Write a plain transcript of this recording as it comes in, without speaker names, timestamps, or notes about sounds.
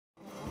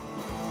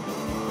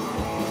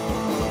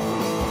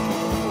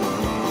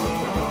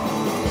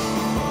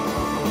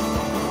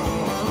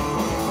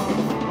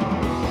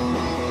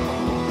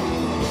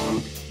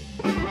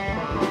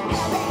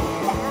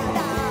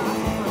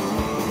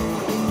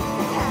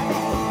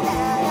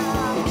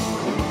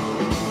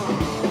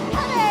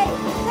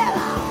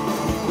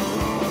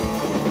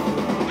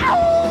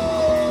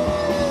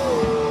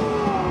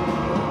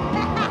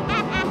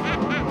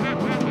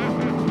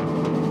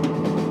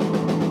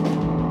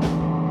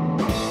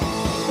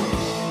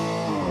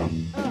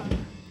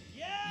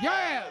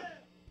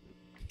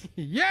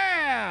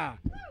Yeah!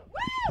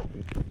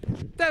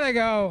 There they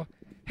go.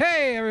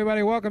 Hey,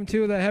 everybody, welcome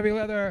to the Heavy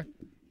Leather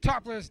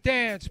Topless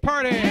Dance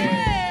Party.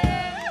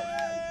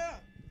 Yeah!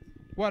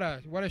 What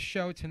a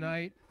show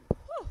tonight.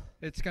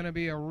 It's going to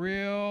be a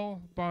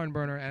real barn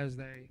burner, as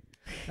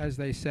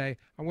they say.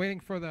 I'm waiting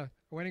for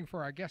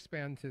our guest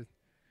band to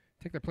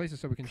take their places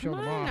so we can show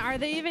them off. Are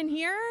they even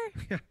here?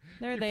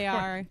 There they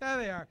are. There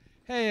they are.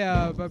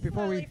 Hey, but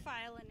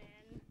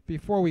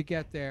before we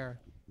get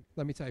there,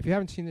 let me tell you, if you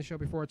haven't seen this show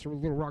before, it's a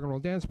little rock and roll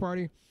dance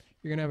party.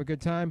 You're going to have a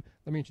good time.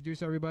 Let me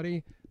introduce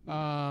everybody.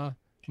 My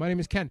name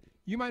is Ken.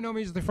 You might know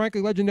me as the frankly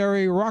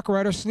legendary rock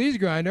writer Sleaze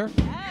Grinder.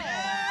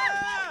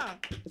 Yeah!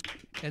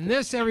 And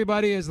this,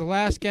 everybody, is the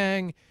last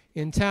gang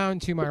in town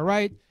to my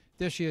right.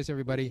 There she is,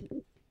 everybody.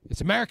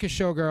 It's America's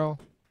Showgirl.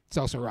 It's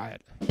Elsa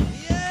Riot.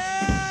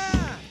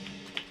 Yeah!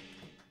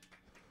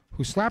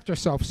 Who slapped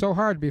herself so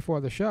hard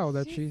before the show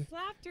that she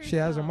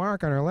has a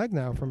mark on her leg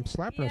now from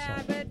slapping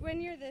herself. Yeah, but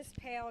when you're this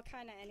pale,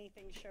 kind of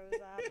anything shows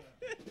up.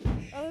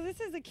 Oh, this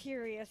is a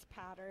curious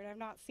pattern. I've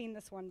not seen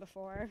this one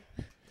before.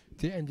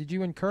 And did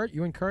you encourage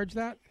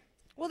that?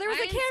 Well, there was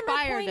a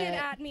camera pointed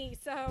at me,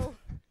 so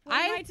what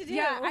am I to do?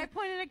 Yeah, I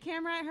pointed a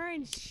camera at her,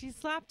 and she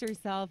slapped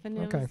herself, and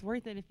it was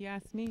worth it if you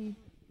ask me.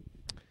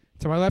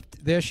 To my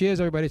left, there she is,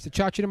 everybody. It's the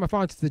Chachi to my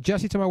Fonz. It's the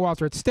Jessie to my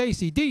Walter. It's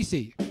Stacy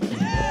DC.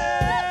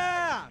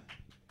 Yeah!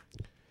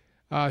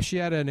 She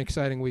had an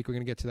exciting week. We're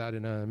going to get to that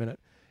in a minute.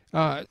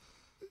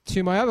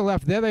 To my other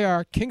left, there they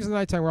are, Kings of the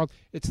Nighttime World.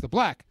 It's the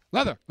Black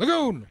Leather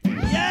Lagoon.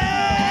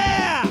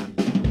 Yeah!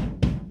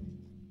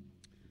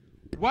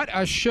 What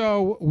a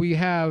show we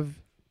have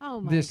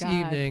this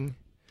evening.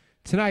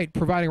 Tonight,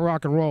 providing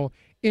rock and roll.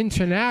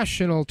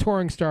 International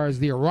touring stars,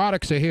 the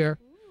Erotics, are here.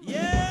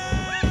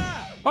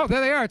 Yeah! Oh,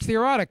 there they are. It's the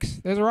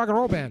Erotics. There's a rock and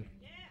roll band.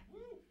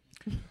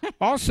 Yeah.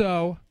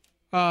 Also,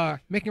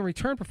 making a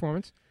return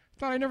performance.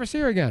 Thought I'd never see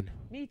her again.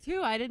 Me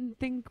too. I didn't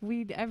think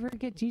we'd ever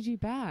get Gigi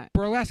back.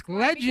 Burlesque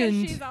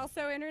legend. Because she's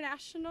also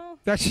international.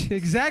 That's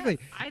exactly.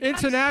 Yes.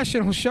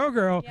 International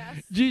showgirl.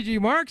 Yes. Gigi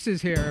Marx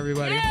is here,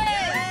 everybody.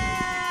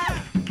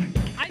 Yeah!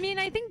 I mean,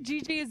 I think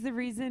Gigi is the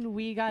reason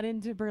we got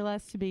into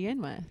burlesque to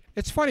begin with.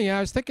 It's funny.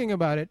 I was thinking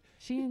about it.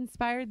 She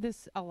inspired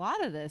a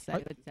lot of this, I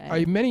would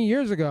say. Many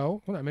years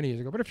ago, well, not many years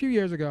ago, but a few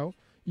years ago,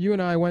 you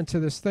and I went to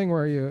this thing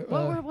where you.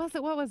 What was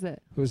it? What was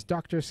it? It was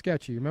Dr.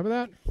 Sketchy. Remember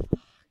that?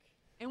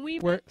 And we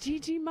met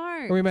Gigi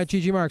Marx. And we met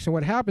Gigi Marx. And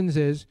what happens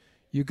is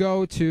you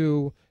go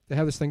to, they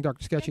have this thing,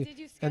 Dr. Sketchy. Did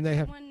you sketch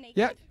someone naked?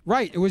 Yeah,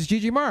 right. It was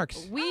Gigi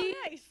Marx.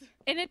 Nice.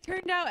 And it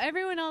turned out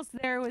everyone else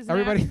there was an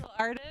actual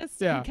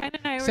artist. Yeah. And Ken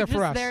and I were Except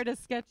just there to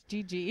sketch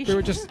Gigi. We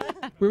were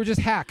just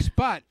hacks.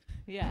 But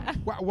yeah.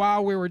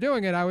 While we were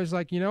doing it, I was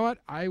like, you know what?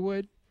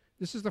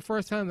 This is the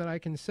first time that I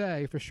can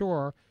say for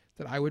sure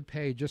that I would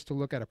pay just to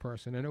look at a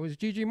person, and it was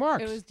Gigi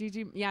Marx. It was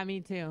Gigi. Yeah,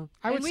 me too.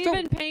 And we've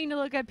been paying to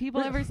look at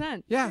people ever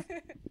since. Yeah.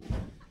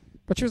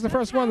 But she was the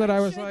first one that I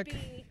was like.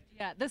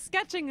 Yeah, the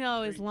sketching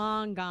though is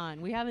long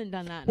gone. We haven't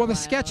done that. Well, the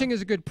sketching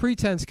is a good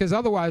pretense because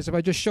otherwise, if I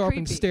just show up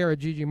and stare at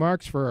Gigi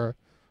Marx for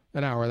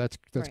an hour, that's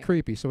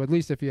creepy. So at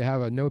least if you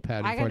have a notepad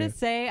in front of you. I gotta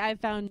say, I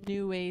found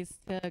new ways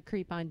to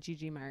creep on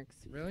Gigi Marx.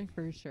 Really?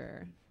 For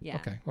sure. Yeah.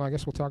 Okay. Well, I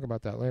guess we'll talk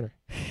about that later.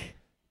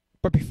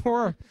 But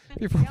before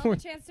you'll have a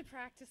chance to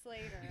practice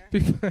later.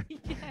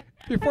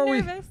 Before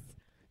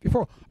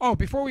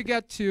we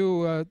get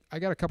to, I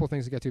got a couple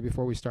things to get to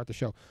before we start the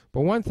show.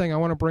 But one thing I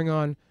want to bring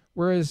on.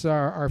 Where is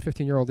our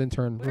 15-year-old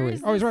intern? Rui?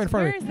 Oh, he's right in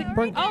front of me.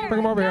 Bring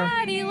him over here.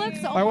 He looks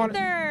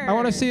older. I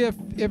want to see if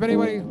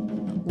anybody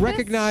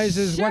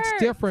recognizes what's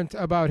different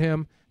about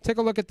him. Take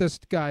a look at this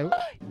guy.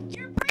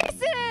 Your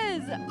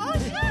braces! Oh,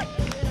 shit!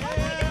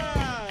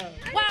 Yeah.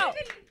 Wow.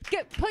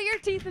 Put your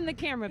teeth in the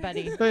camera,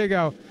 buddy. There you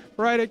go.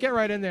 Get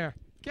right in there.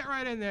 Get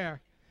right in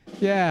there.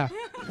 Yeah.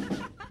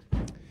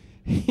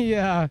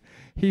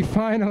 He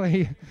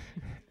finally.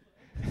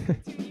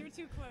 You're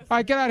too close. All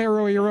right, get out of here,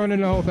 Rui. You're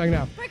ruining the whole thing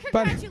now.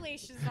 But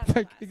congratulations.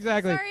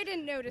 Exactly. Sorry I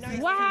didn't notice.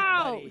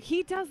 Wow.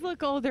 He does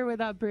look older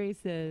without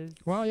braces.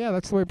 Well, yeah,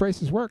 that's the way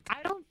braces work.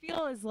 I don't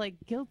feel as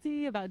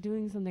guilty about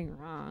doing something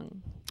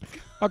wrong.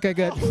 Okay,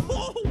 good. No,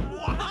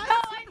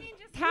 I mean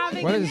just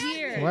having him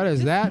here. What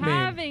does that mean?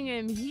 Having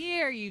him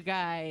here, you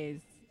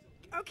guys.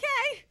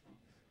 Okay.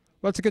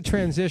 Well, it's a good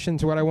transition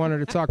to what I wanted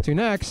to talk to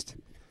next,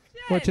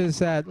 which is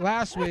that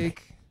last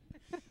week.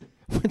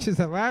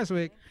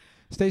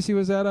 Stacy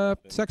was at a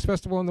sex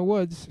festival in the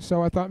woods,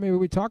 so I thought maybe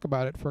we'd talk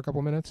about it for a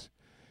couple minutes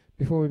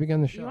before we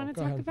begin the show. You want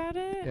to talk about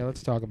it? Yeah,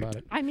 let's talk about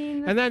it. I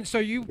mean, and then so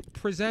you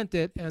present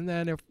it, and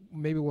then if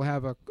maybe we'll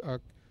have a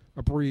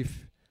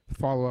brief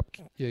follow-up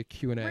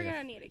Q&A. We're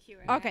gonna need a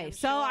Q&A. Okay,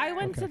 so I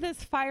went to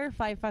this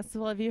Firefly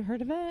Festival. Have you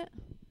heard of it?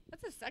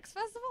 What's a sex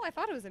festival? I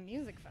thought it was a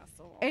music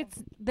festival.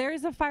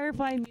 There's a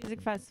Firefly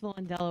Music Festival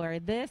in Delaware.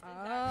 This is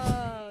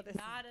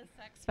not a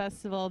sex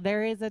festival.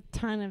 There is a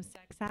ton of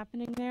sex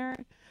happening there.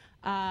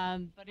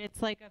 But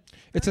it's like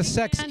it's a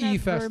sex-y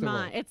festival.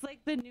 Vermont. It's like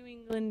the New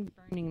England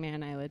Burning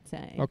Man, I would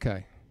say.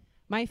 Okay.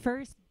 My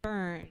first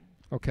burn.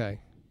 Okay.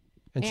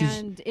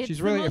 And it's she's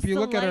the really, most if you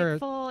look at her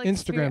delightful Instagram,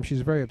 experience.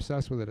 she's very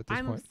obsessed with it at this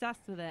I'm point.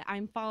 obsessed with it.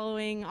 I'm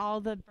following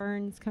all the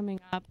burns coming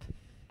up.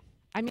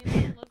 I mean, I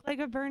don't look like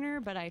a burner,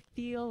 but I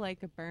feel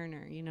like a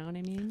burner. You know what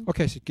I mean?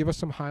 Okay, so give us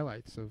some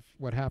highlights of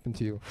what happened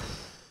to you.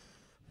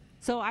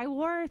 So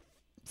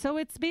so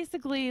it's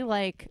basically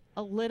like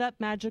a lit up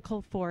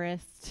magical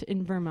forest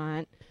in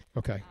Vermont.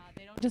 Okay.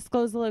 They don't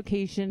disclose the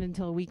location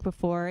until a week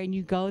before, and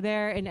you go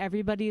there and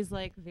everybody's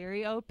like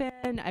very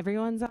open.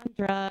 Everyone's on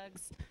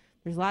drugs.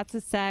 There's lots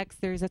of sex.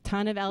 There's a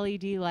ton of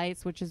LED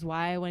lights, which is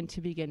why I went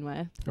to begin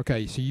with.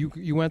 Okay, so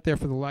you went there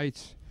for the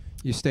lights.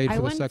 You stayed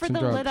for the sex and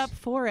drugs. I went for the lit up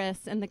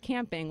forest and the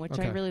camping, which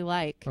I really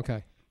like.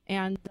 Okay.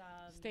 And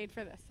stayed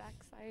for the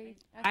sex.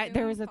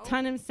 There was a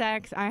ton of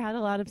sex. I had a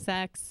lot of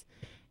sex,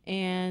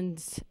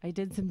 and I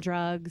did some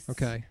drugs.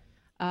 Okay.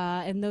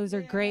 And those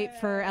are great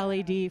for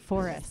LED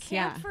forests.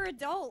 Camp for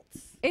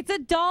adults. It's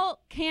adult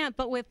camp,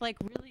 but with like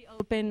really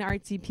open,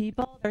 artsy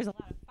people. There's a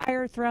lot of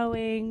fire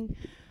throwing.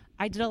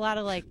 I did a lot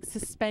of like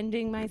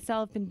suspending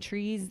myself in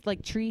trees,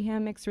 like tree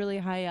hammocks really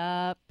high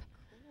up.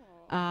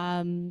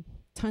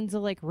 Tons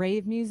of like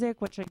rave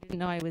music, which I didn't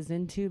know I was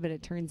into, but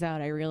it turns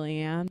out I really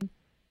am.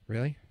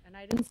 Really? And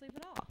I didn't sleep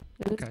at all.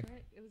 It was great.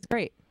 It was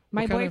great.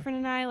 My boyfriend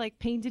and I like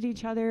painted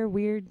each other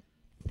weird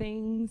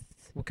things.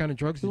 What kind of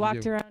drugs did we you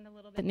walked do? around a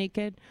little bit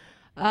naked.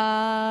 Should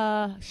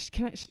I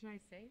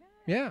say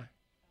that? Yeah.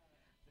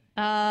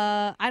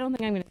 I don't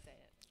think I'm gonna say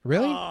it.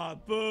 Really?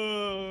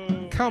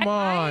 Boo. Come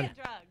on.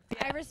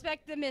 I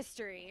respect the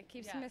mystery. It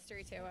keeps the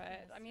mystery to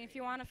it. I mean, if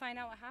you want to find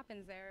out what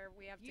happens there,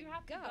 we have to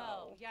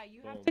go. Yeah,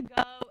 you have to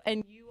go,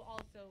 and you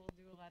also will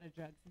do a lot of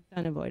drugs. It's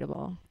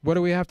unavoidable. What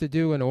do we have to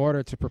do in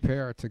order to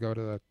prepare to go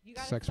to the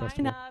sex sign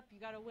festival? Up. You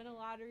got to win a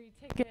lottery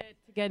ticket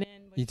to get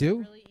in. Which You do?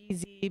 is really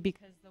easy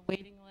because the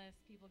waiting list,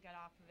 people get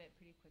off of it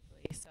pretty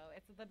quickly. So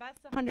it's the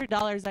best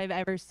 $100 I've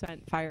ever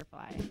spent,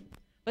 Firefly.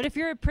 But if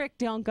you're a prick,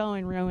 don't go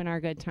and ruin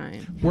our good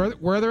time.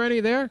 Were there any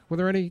there? Were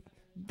there any?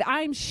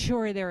 I'm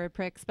sure there were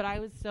pricks, but I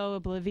was so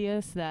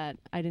oblivious that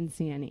I didn't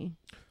see any.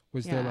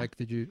 Was there like?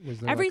 Was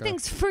there?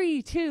 Everything's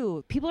free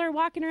too. People are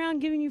walking around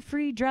giving you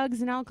free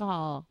drugs and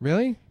alcohol.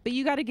 Really? But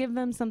you got to give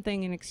them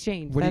something in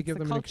exchange. What That's do you give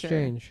them culture.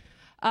 in exchange?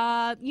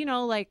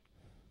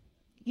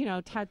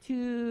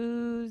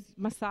 Tattoos,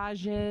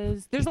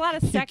 massages. There's a lot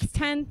of sex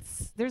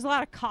tents. There's a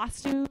lot of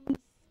costumes.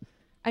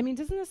 I mean,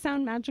 doesn't this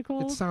sound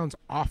magical? It sounds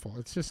awful.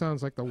 It just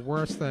sounds like the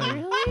worst thing.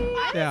 Really?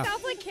 Yeah. It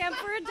sounds like camp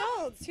for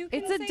adults. Who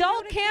can It's say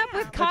adult no to camp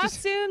with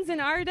costumes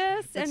and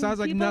artists. It and sounds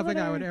like people nothing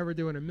that I would ever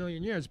do in a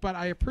million years. But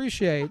I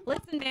appreciate.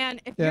 Listen, man,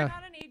 if you're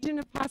not an agent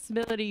of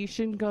possibility, you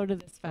shouldn't go to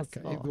this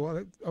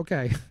festival.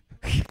 Okay.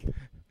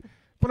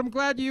 But I'm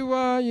glad you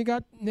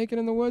got naked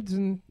in the woods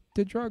and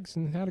did drugs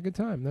and had a good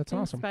time. That's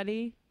Thanks, awesome,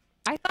 buddy.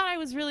 I thought I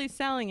was really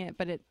selling it,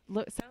 but it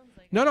sounds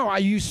like No.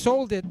 You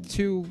sold it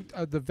to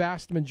the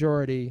vast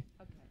majority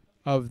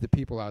of the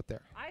people out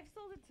there. I've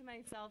sold it to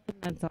myself, and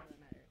that's all that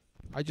matters.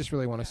 I just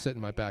really want to sit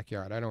in my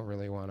backyard. I don't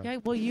really want to. Yeah,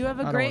 well, you have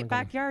a great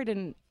backyard,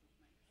 and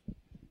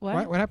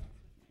what? What happened?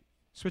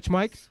 Switch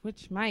mics?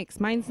 Switch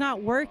mics. Mine's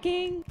not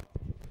working.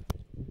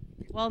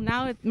 Well,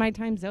 now my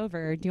time's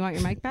over. Do you want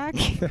your mic back?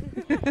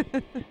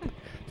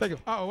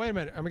 Oh, wait a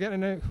minute. I'm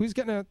getting a. Who's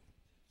getting a?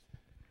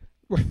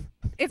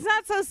 It's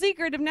not so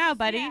secretive now,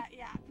 buddy.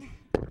 Yeah.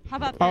 How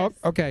about this? Oh,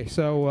 okay.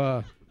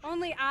 So.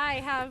 Only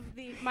I have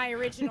my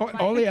original mic.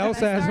 Only that I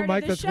Elsa has a started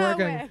mic the that's show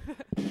working.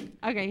 with.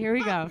 Okay, here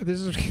we go. This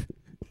is.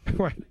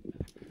 What?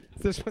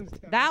 This one's.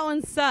 That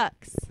one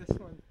sucks. This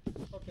one.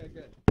 Okay,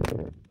 good.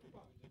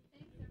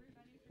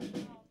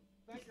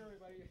 Thank you,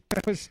 everybody.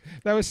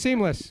 That was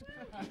seamless.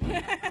 All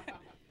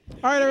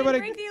right,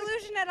 everybody. Didn't break the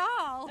illusion at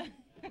all.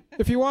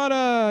 If you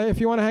wanna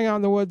hang out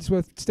in the woods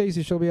with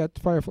Stacy, she'll be at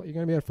Firefly. You're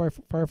gonna be at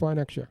Firefly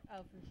next year.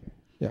 Oh, for sure.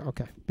 Yeah.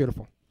 Okay.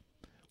 Beautiful.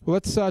 Well,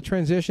 let's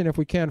transition, if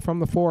we can, from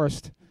the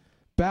forest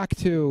back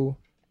to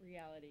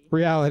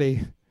reality.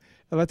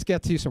 And let's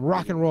get to some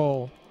rock and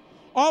roll,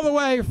 all the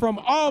way from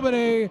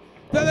Albany.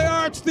 There they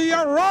are. It's the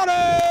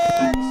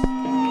Erotics.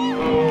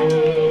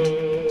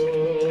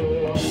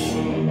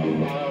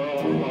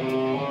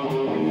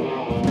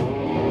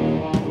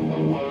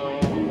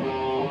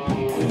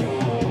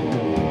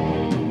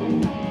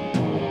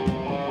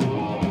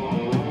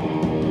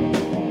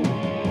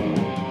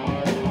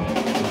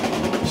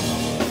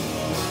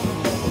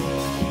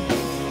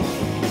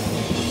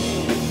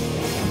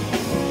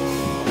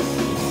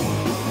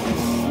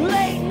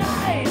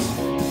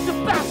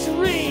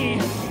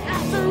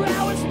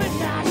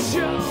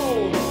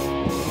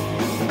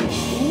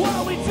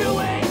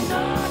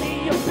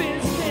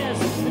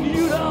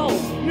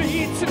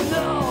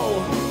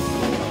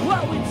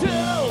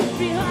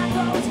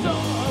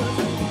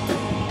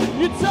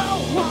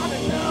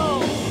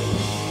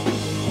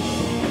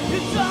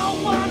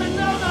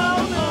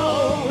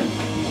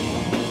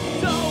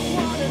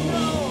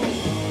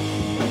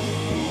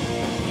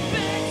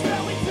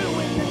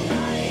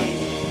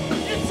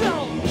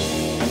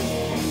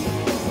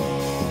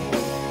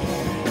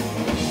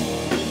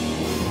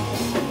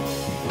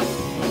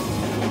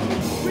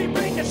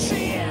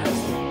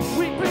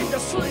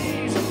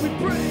 We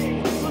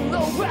bring the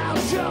lowbrow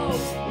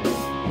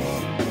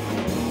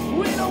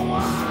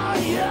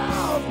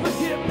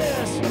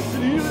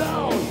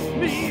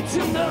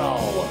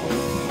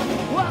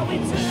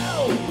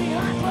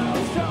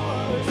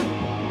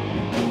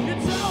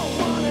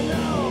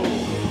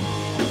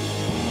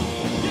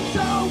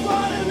don't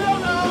wanna know,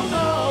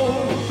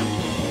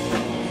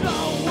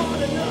 don't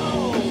wanna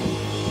know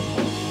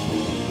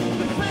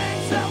the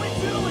things that we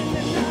do in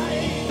the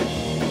night.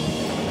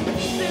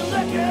 They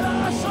look at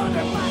us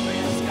under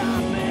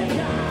microscopic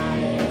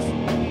eyes.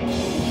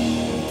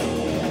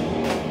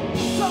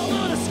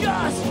 Total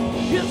disgust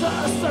gives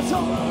us the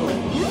total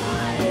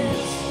rise.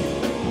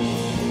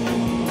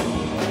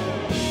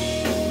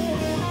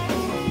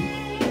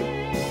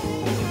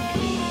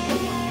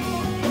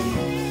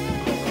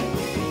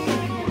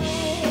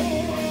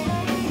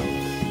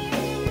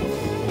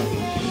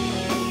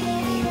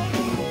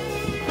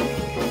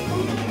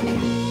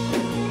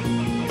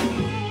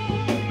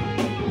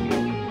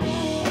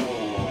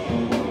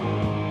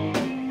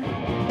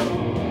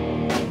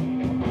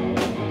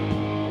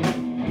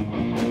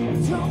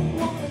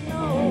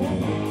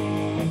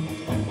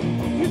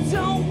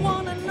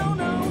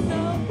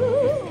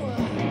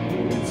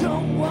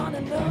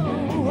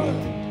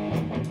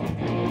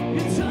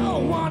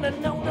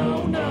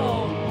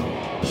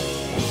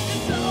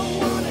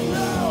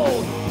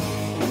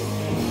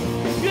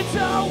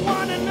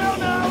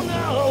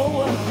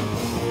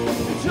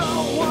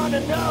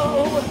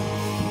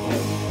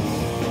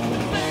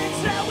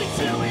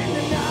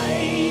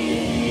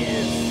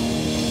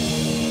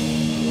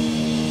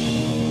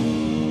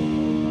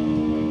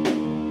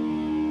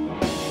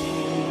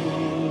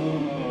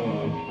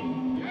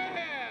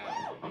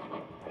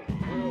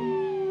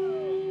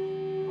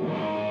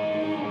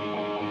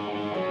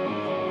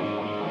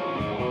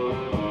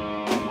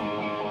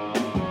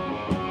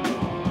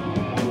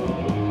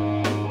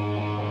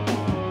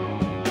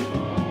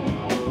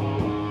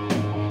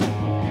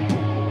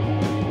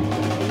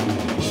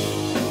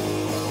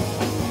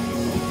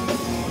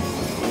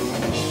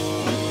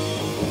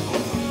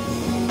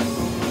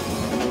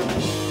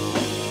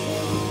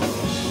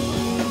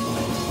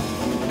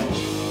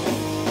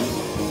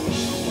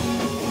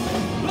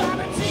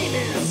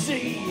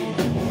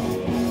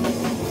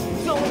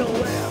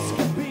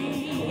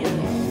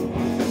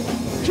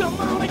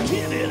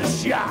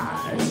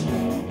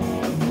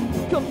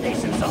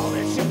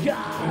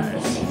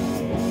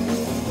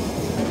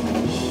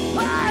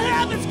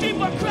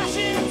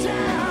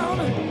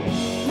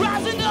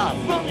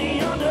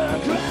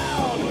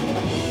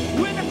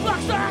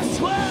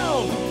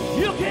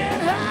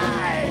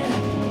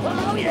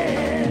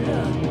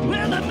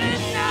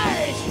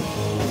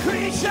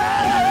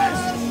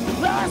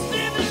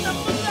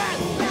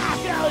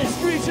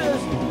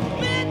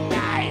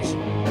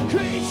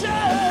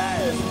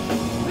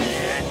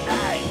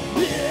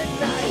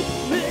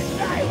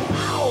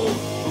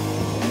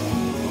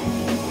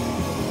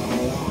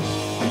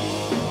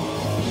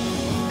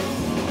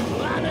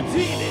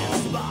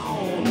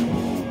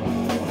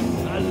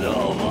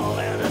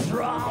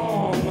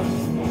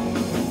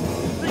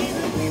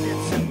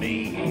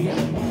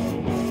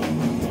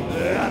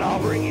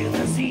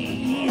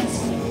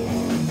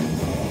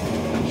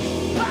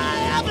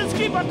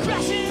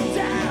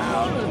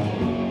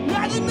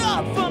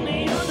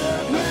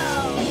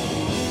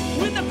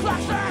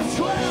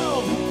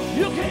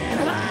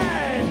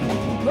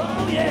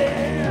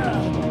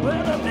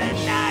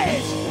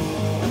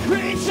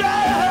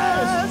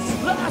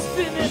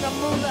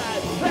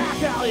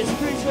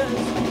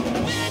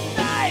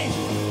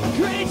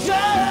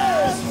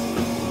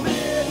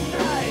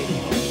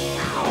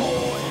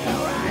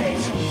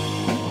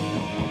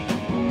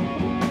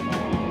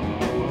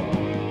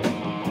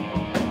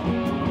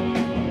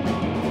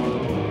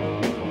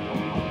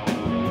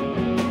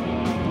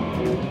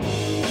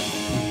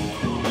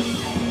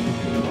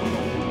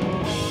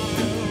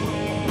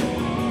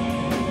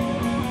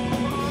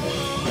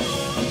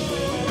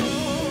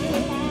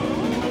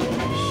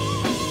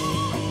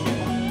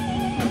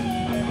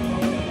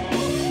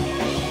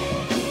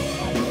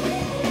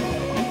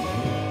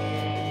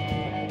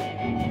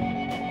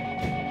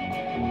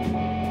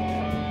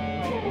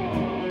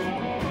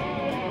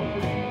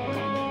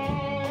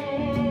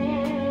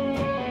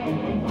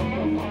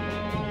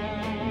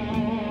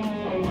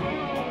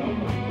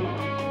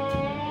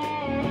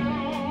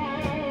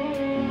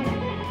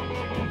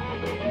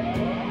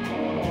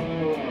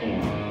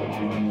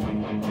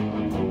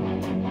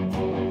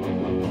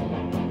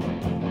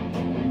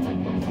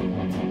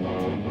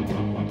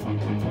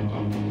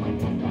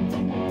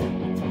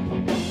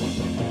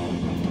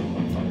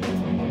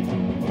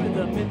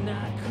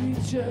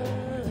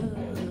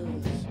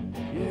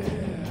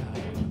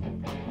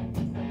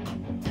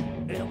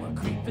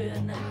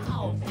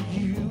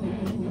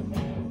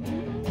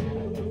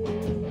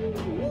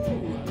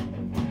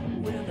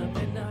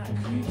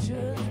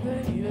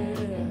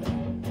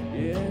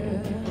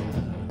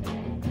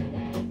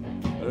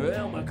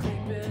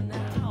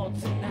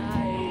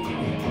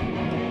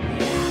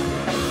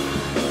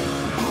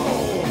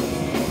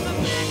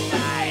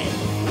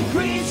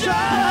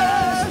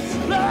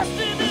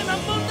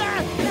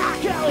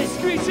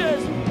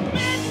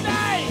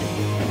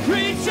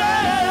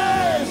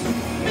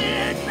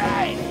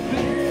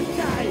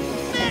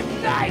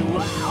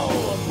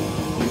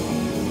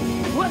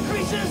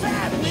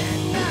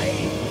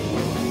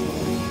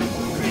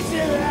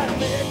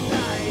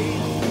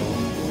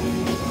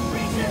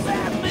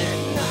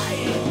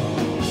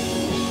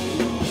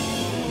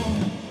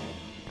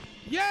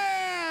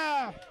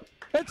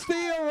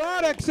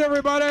 Erotics,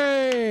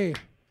 everybody!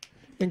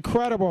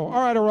 Incredible.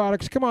 All right,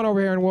 Erotics, come on over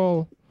here and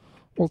we'll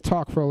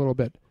talk for a little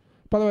bit.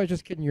 By the way,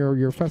 just kidding.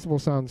 Your festival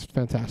sounds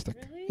fantastic.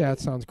 Really? Yeah, it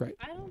sounds great.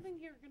 I don't think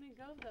you're gonna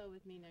go though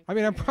with me next. I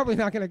mean, I'm year. probably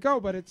not going to go,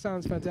 but it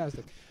sounds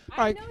fantastic.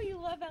 All I right. know you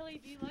love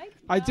LED lights.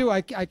 I do. though.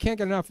 I can't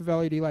get enough of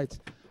LED lights.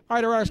 All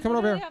right, Erotics, You coming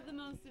over really here. have the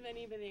most of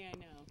anybody I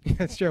know.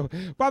 That's true.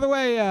 By the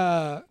way,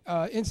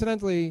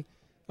 incidentally,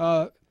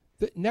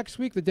 next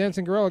week the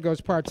Dancing Gorilla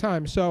goes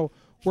part-time, so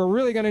we're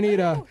really going to need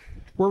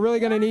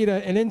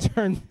an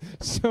intern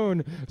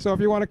soon. So if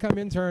you want to come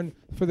intern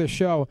for this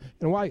show,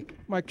 and why,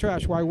 Mike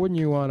Trash, why wouldn't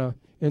you want to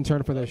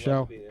intern for this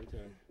show?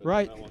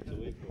 Right.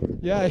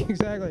 Yeah,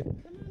 exactly.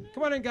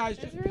 Come on in, guys.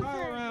 Just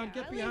pile around,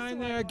 get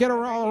behind there, get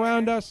all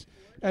around us,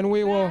 and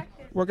we're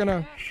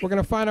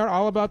gonna find out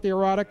all about the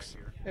Erotics.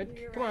 And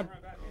come on,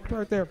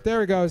 right there.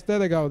 There he goes. There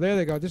they go. There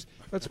they go. Just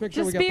let's make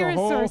sure Just we get be the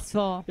whole.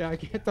 resourceful. Yeah,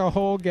 get the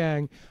whole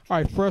gang. All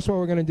right. First, what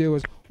we're gonna do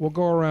is we'll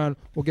go around.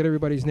 We'll get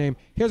everybody's name.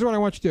 Here's what I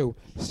want you to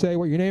do: say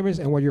what your name is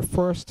and what your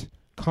first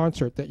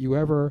concert that you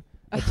ever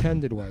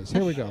attended was.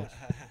 Here we go.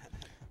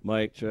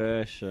 Mike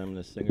Trash. I'm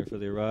the singer for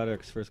the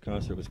Erotics. First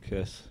concert was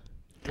Kiss.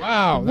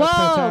 Wow, that's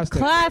Whoa, fantastic.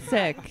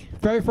 classic.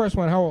 Very first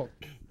one. How old?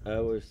 I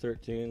was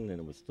 13 and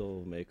it was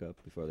still makeup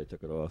before they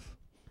took it off.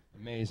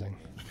 Amazing.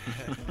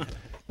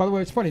 By the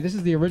way, it's funny. This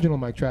is the original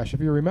Mike Trash. If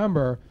you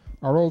remember,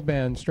 our old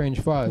band, Strange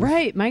Fuzz.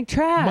 Right, Mike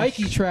Trash.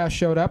 Mikey Trash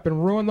showed up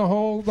and ruined the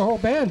whole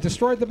band,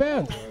 destroyed the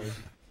band.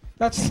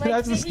 That's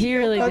the He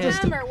really that's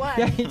did. the- Or what?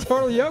 Yeah, he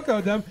totally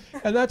yokoed them,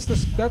 and that's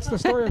the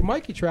story of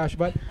Mikey Trash.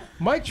 But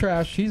Mike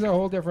Trash, he's a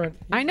whole different.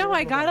 I know.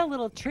 I got a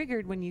little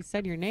triggered when you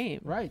said your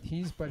name. Right.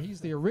 He's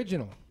the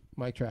original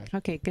Mike Trash.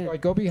 Okay, good. All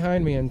right, go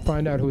behind me and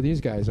find out who these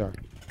guys are.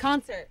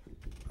 Concert.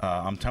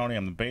 I'm Tony.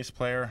 I'm the bass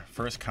player.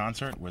 First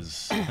concert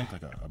was, I think,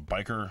 like a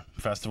biker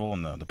festival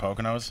in the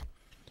Poconos.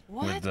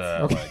 What? With,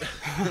 Okay. like,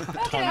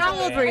 How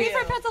old were Are you you? from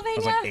I was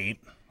Pennsylvania? like 8.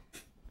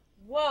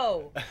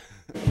 Whoa.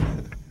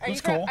 Are you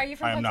It's from, cool. Are you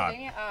from I am not.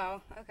 Pennsylvania?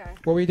 Oh, okay.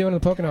 What were you doing in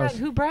the Poconos?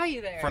 Who brought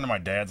you there? A friend of my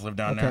dad's lived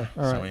down Okay, there,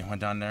 all so right. we went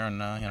down there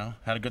and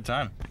had a good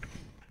time.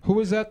 Who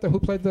was that? Who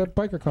played the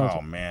biker concert?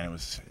 Oh man, it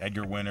was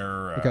Edgar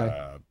Winter,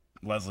 Okay.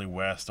 Leslie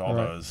West, all All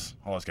right.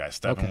 those guys.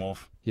 Steppenwolf.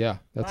 Yeah,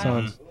 that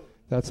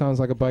Wow. sounds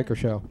like a biker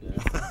show.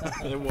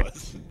 It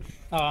was.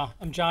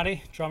 I'm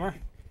Johnny, drummer,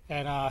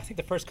 and I think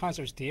the first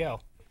concert was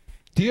Dio,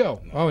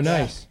 Dio. Oh,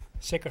 nice.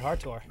 Sacred Heart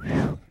Tour.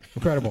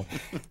 Incredible.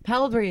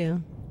 How old were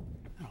you?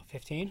 I don't know,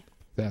 15.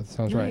 That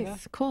sounds right.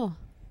 Nice. Cool.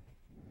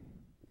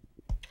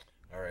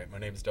 All right, my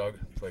name's Doug.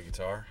 I play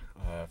guitar.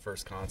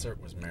 First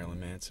concert was Marilyn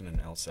Manson and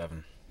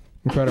L7.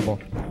 Incredible.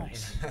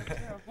 Nice.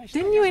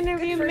 Didn't you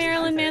interview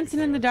Marilyn Manson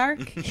in the dark?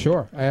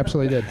 Sure, I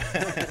absolutely did.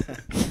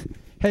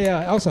 Hey,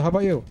 Elsa, how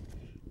about you?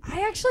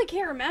 I actually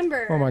can't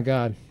remember. Oh my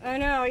God. Oh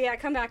no, yeah,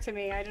 come back to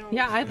me. I don't.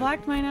 Yeah, I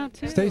blacked mine out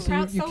too. Stacy, you,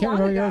 Proud you so can't long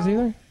remember yours ago.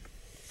 either?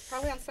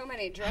 Probably on so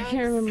many drugs. I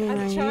can't remember as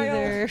mine a child.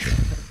 either.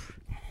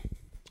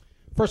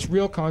 First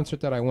real concert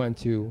that I went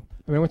to,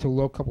 I went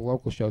to a couple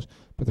local shows,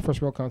 but the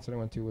first real concert I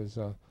went to was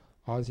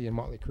Ozzy and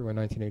Motley Crue in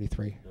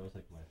 1983. That was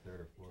like my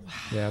third or fourth.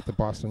 Yeah, at the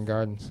Boston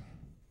Gardens.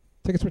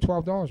 Tickets were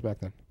 $12 back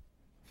then.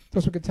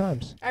 Those were good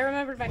times. I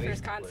remembered my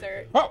first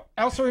concert. Oh,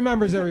 Elsa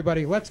remembers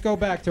everybody. Let's go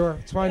back to her.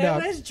 Let's find It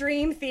out. was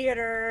Dream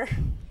Theater.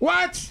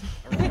 What?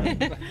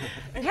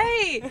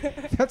 Hey,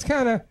 That's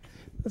kind of,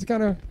 I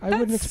wouldn't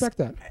That's- expect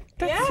that.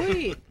 that's Yeah.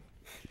 sweet.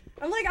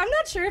 I'm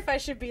not sure if I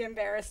should be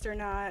embarrassed or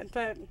not,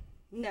 but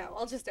no,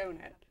 I'll just own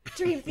it.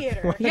 Dream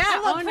Theater. Yeah, I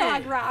love own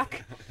prog it.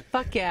 rock.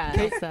 Fuck yeah,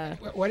 Elsa.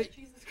 What?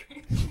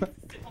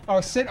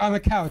 Oh, sit on the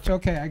couch.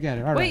 Okay, I get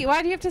it. All right. Wait,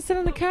 why do you have to sit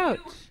on the couch?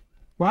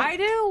 What? I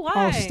do? Why?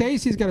 Oh,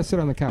 Stacy's got to sit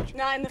on the couch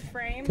Not in the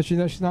frame. because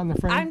she's not in the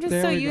frame. I'm just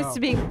There so we used go. to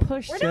being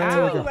pushed We're There not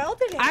we doing go. well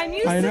today. I'm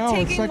used I to know.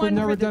 taking It's like one we've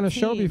never for the done a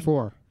show team.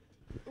 before.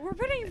 We're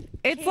putting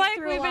It's Kate like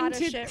through we've a been lot of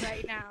to- shit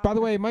right now. By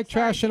the way, Mike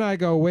Trash and I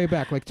go way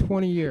back, like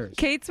 20 years.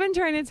 Kate's been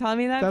trying to tell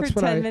me that That's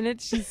for what 10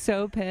 minutes. She's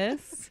so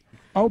pissed.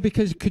 Oh,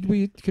 because could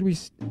we?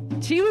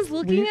 She was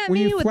looking at were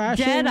you me with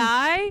flashing? dead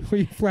eye. Were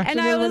you flashing And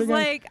I everybody was again?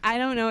 like, I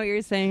don't know what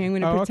you're saying. I'm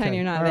going to Oh, pretend okay.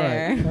 you're not All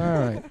right.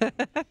 there.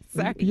 All right.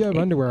 Sorry. You have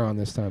Kate. underwear on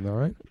this time, though,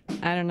 right?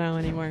 I don't know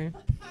anymore.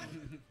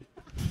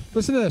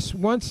 Listen to this.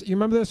 Once you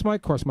remember this, Mike.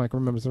 Of course, Mike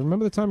remembers.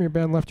 Remember the time your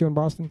band left you in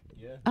Boston?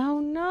 Oh,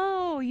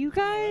 no. You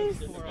guys?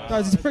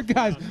 Guys, different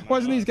guys.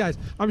 Wasn't these guys?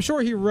 I'm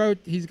sure he wrote.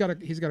 He's got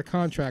a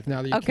contract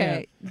now that you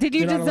Okay. can't. Did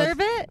you you're not allowed- deserve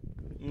it?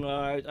 No,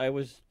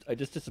 I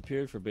just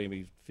disappeared for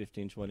maybe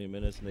 15, 20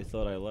 minutes and they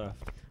thought I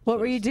left. What So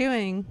were you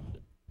doing?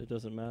 It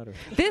doesn't matter.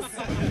 This.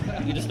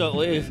 You just don't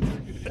leave.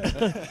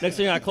 Next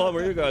thing I call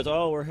you guys,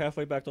 oh, we're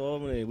halfway back to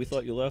Albany. We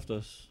thought you left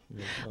us.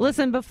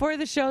 Listen, before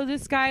the show,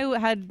 this guy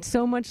had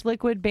so much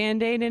liquid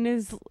Band-Aid in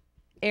his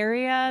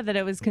area that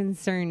it was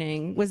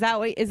concerning. Is that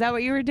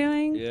what you were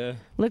doing? Yeah.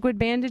 Liquid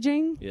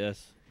bandaging?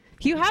 Yes.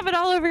 You have it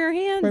all over your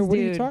hands, Wait, what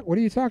dude. What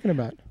are you talking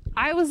about?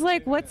 I was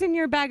like, what's in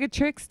your bag of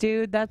tricks,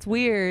 dude? That's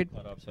weird.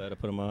 So I had to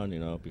put them on,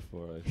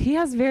 before I. He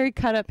has very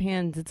cut up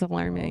hands. It's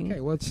alarming.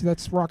 Okay, well,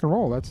 that's rock and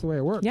roll. That's the way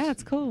it works. Yeah,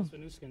 it's cool. That's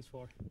what new skin's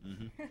for.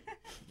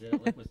 Yeah,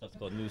 liquid stuff's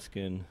called new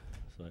skin.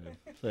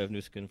 So I have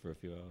new skin for a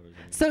few hours.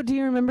 So do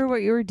you remember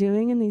what you were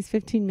doing in these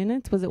 15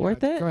 minutes? Was it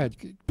worth it? Go ahead,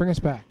 bring us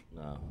back.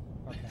 No.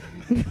 Okay.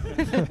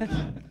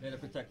 Had to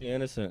protect the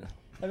innocent.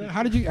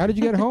 How did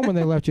you get home when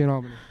they left you in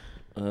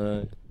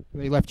Albany?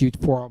 They left you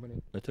for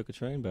Albany. I took a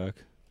train back.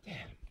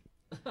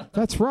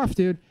 That's rough,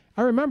 dude.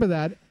 I remember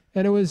that,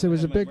 and it was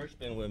a big. Merch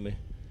bin with me.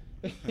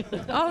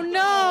 Oh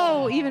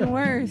no! Even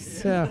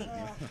worse.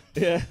 Yeah.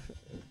 Yeah.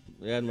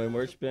 I had my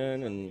merch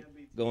bin and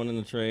going in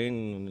the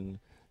train, and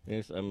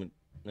next thing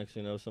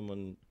you know,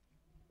 someone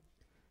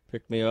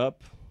picked me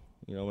up.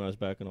 You know, when I was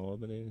back in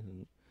Albany,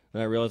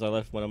 and I realized I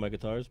left one of my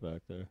guitars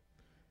back there.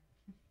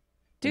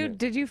 Dude,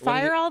 did you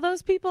fire all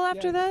those people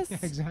after this? Yeah,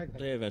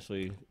 exactly. They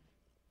eventually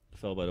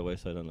fell by the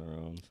wayside on their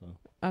own. So.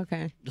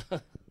 Okay.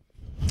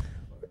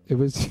 It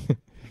was.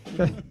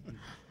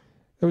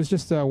 It was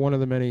just one of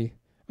the many.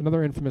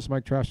 Another infamous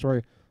Mike Trash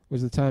story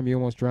was the time you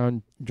almost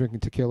drowned drinking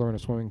tequila in a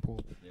swimming pool.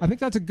 Yeah. I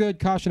think that's a good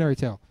cautionary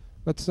tale.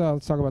 Let's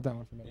talk about that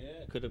one for a minute.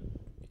 Yeah, it could have.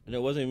 And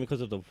it wasn't even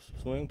because of the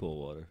swimming pool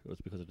water. It was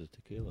because of the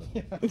tequila.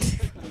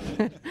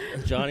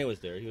 Johnny was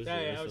there. He was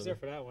there. Yeah, I was there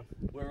for that one.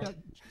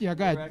 Yeah,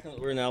 go ahead.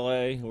 We're in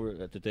L.A.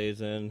 We're at the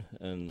Days Inn,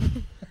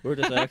 and we're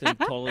just acting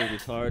totally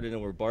retarded,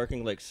 and we're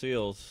barking like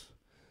seals.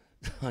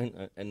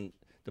 And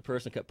the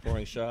person kept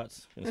pouring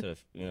shots instead of,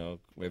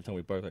 every time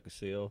we barked like a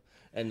seal.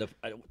 And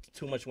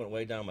too much went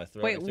way down my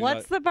throat. Wait,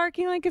 what's the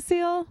barking like a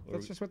seal?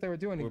 That's just what they were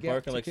doing. We're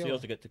barking like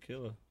seals to get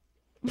tequila.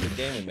 The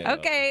game we made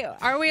okay,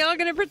 are we all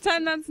going to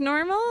pretend that's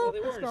normal? Well, they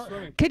weren't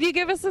swimming. Could you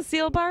give us a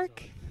seal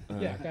bark?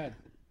 Yeah, go ahead.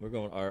 We're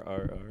going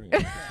R.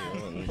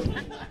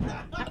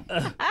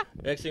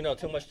 Next thing you know,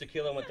 too much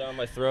tequila went down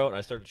my throat, and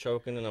I started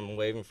choking, and I'm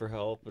waving for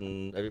help,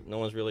 and no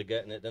one's really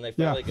getting it. Then they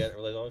finally get it,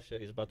 and we're like, oh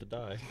shit, he's about to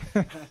die.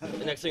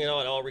 The next thing you know,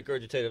 it all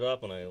regurgitated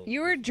up, and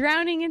You were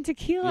drowning in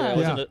tequila.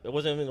 Yeah, it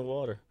wasn't even in the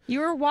water.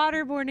 You were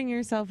waterboarding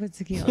yourself with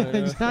tequila.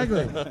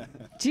 Exactly.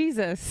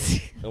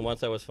 Jesus. And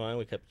once I was fine,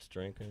 we kept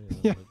drinking.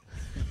 The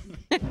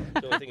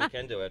only thing you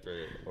can do after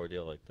an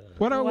ordeal like that.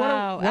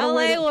 Wow,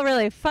 LA will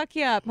really fuck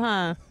you up,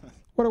 huh?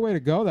 What a way to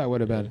go that would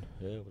have been.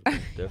 Yeah, it would be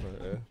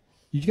different. Yeah.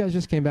 You guys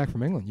just came back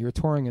from England. You were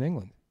touring in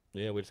England.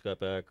 Yeah, we just got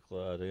back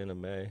the end of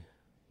May.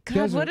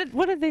 God,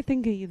 what did they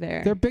think of you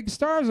there? They're big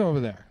stars over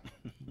there,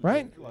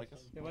 right?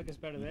 They like us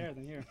better there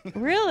than here.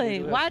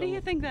 Really? Why do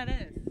you think that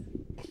is?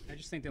 I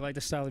just think they like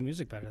the style of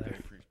music better there.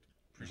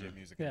 Appreciate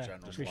music in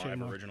general. Appreciate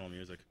Live, original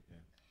music.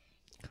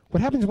 Yeah.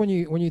 What happens when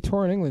you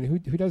tour in England?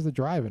 Who does the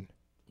driving?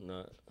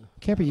 No.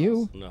 Can't be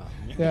you. No.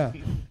 Yeah.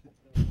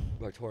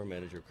 Our tour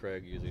manager,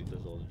 Craig, usually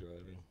does all the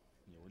driving.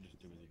 Yeah, we're just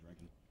too busy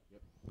drinking.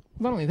 Yep.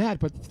 Not only that,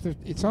 but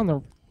it's on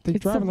the... They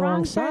drive on the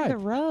wrong side.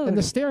 Of the road. And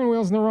the steering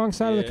wheel's on the wrong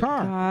side of the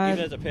car. God.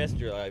 Even as a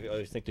passenger, I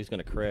always think he's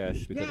going to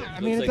crash. Because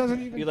it doesn't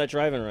even... He's not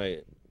driving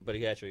right, but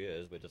he actually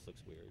is, but it just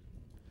looks weird.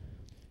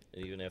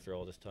 And even after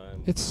all this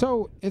time. It's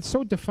so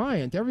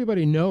defiant.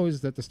 Everybody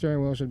knows that the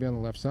steering wheel should be on the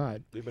left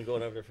side. We've been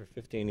going over there for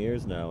 15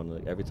 years now,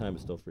 and every time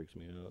it still freaks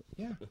me out.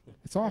 Yeah,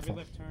 it's awful.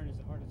 Every left turn is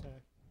a heart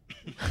attack.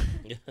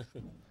 Yeah.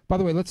 By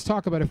the way, let's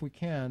talk about, if we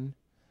can,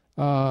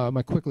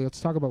 quickly,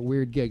 let's talk about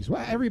weird gigs.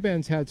 Well, every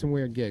band's had some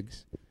weird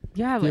gigs.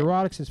 Yeah, the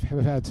Erotics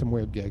have had some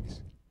weird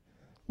gigs.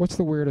 What's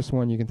the weirdest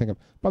one you can think of?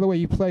 By the way,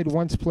 you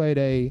once played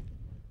a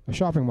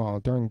shopping mall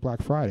during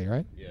Black Friday,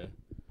 right? Yeah.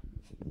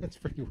 That's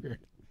pretty weird.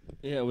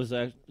 Yeah, it was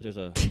there's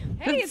a...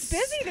 Hey, it's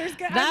busy. There's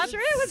good. That's I'm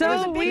sure it was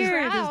so a big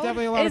weird. crowd. There's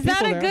definitely a lot Is of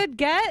people that a there. good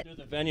get? There's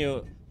a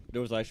venue.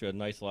 There was actually a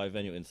nice live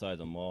venue inside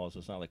the mall, so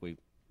it's not like we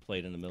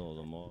played in the middle of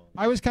the mall.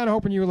 I was kind of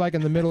hoping you were like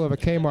in the middle of a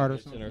Kmart or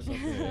something.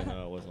 Yeah,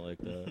 no, it wasn't like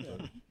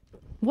that.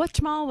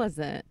 Which mall was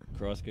it?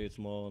 Crossgates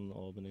Mall in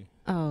Albany.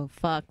 Oh,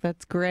 fuck.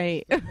 That's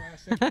great. Yeah.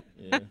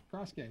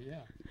 Crossgate,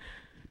 yeah.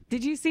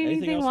 Did you see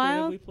Anything anything else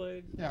wild? we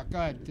played? Yeah, go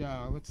ahead.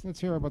 Let's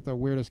hear about the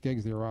weirdest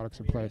gigs the Erotics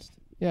have played.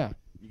 Yeah.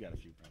 You got a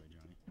few, probably,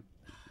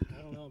 Johnny.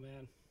 I don't know,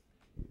 man.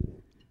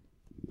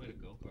 Played a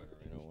go-kart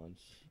arena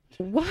once.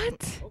 What?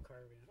 Go-kart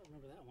arena. I don't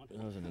remember that one.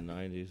 That was in the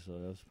 90s, so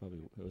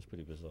it was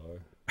pretty bizarre.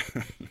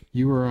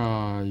 You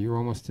were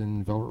almost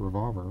in Velvet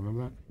Revolver.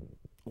 Remember that?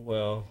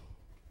 Well,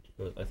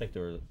 I think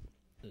that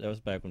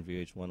was back when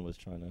VH1 was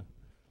trying to,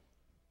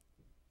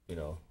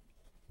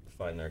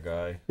 find their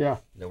guy. Yeah.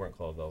 They weren't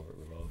called Velvet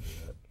Revolver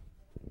yet.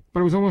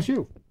 But it was almost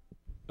you.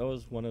 I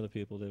was one of the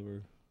people they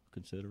were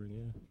considering,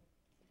 yeah.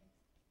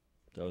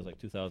 That was like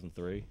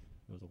 2003. It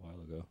was a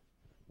while ago.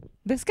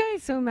 This guy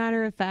is so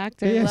matter of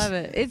fact. I He is. love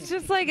it. It's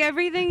just like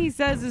everything he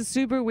says is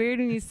super weird,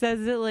 and he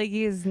says it like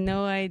he has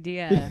no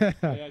idea.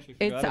 I actually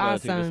It's forgot about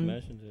it till you awesome.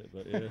 just mentioned it,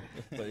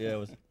 but yeah, it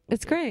was.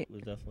 It's great. It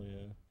was definitely,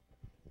 yeah.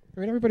 I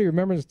mean, everybody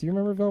remembers. Do you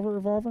remember Velvet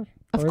Revolver?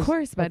 Of Or is-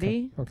 course,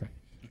 buddy. Okay.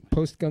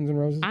 Post Guns N'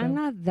 Roses. I'm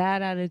now? not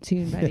that out of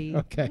tune, buddy.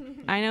 Okay.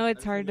 I know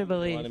it's hard to They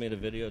believe. wanted me to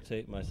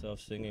videotape myself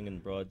singing in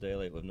broad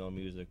daylight with no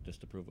music,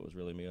 just to prove it was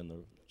really me on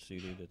the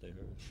CD that they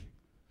heard.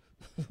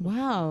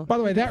 Wow. By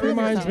the way, that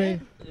reminds me.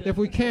 If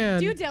we can,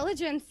 Due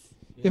diligence.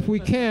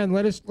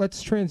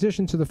 let's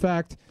transition to the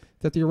fact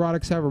that the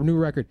Erotics have a new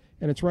record,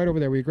 and it's right over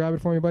there. Will you grab it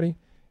for me, buddy?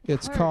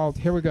 It's course. called.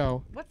 Here we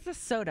go. What's the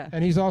soda?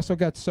 And he's also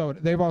got soda.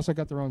 They've also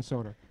got their own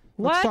soda.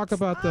 Let's What?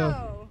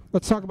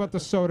 talk about the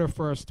soda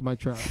first, my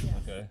child.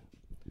 Okay.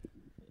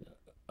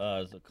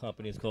 The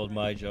company's called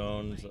My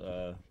Jones,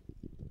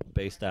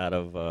 based out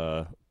of,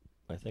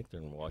 I think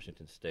they're in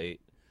Washington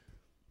State.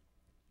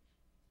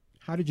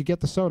 How did you get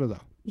the soda, though?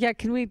 Yeah,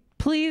 can we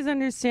please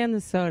understand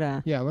the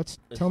soda? Yeah,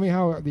 tell me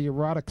how the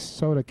Erotics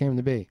soda came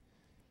to be.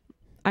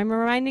 I'm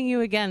reminding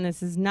you again,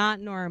 this is not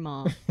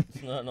normal.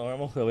 It's not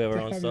normal that we have our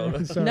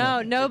own soda.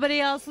 No, nobody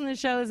else on the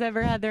show has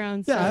ever had their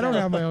own soda. Yeah, I don't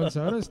have my own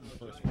sodas.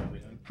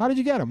 How did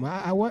you get them?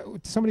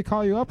 Did somebody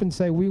call you up and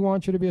say, we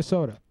want you to be a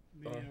soda?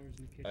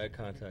 I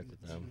contacted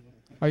them.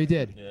 Oh, you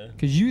did? Yeah.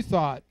 Because you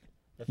thought...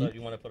 I thought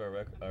you want to put our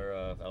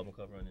album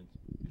cover on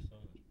your song.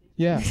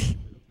 Yeah.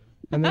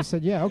 And they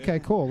said, yeah, okay,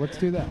 cool, let's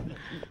do that.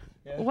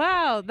 Yeah.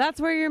 Wow, that's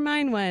where your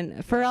mind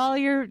went. For all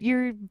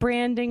your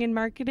branding and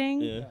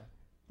marketing? Yeah.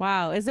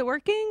 Wow, is it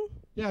working?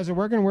 Yeah, is it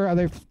working? Where are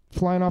they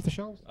flying off the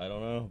shelves? I don't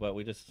know, but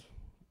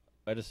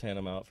I just hand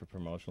them out for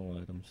promotional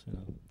items. You know.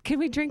 Can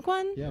we drink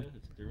one? Yeah.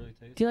 They're really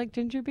tasty. Do you like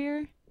ginger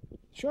beer?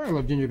 Sure, I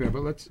love ginger beer,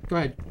 but let's go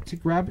ahead.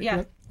 Grab it.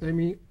 Yeah. Let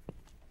me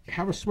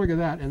have a swig of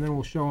that, and then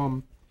we'll show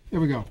them.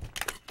 There we go.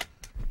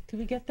 Did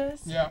we get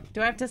this? Yeah.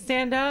 Do I have to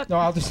stand up? No,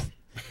 I'll just...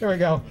 There we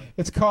go.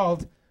 It's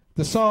called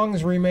The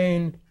Songs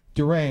Remain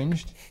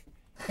Deranged,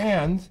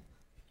 and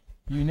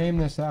you name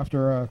this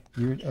after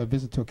a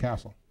visit to a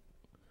castle.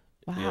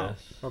 Wow.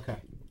 Yes. Okay,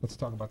 let's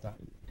talk about that.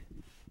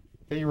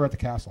 Yeah, you were at the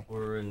castle.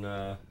 We're in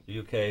the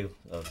UK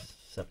of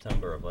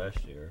September of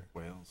last year.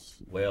 Wales.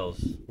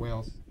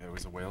 Wales. Yeah, it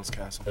was a Wales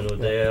castle. And the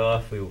day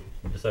off, we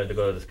decided to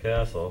go to this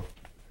castle.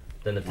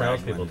 Then the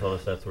townspeople Raglan. told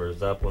us that's where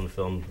Zeppelin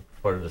filmed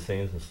part of the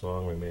scenes, and the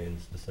song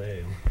remains the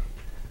same.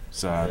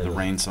 It's the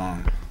rain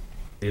song.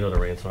 You know the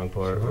rain song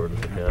part, or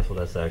the castle?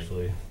 That's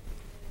actually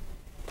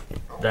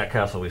that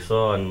castle we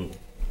saw, and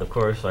of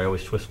course I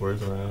always twist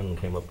words around and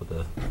came up with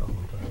the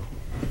album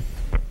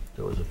title.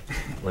 There was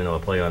a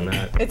play on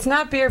that. It's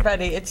not beer,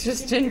 buddy. It's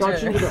just ginger.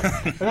 And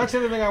that's the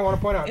other thing I want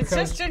to point out. It's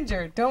just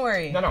ginger. Don't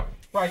worry. No.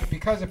 Right,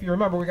 because if you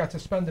remember, we got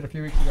suspended a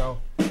few weeks ago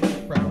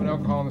for having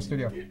alcohol in the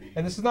studio.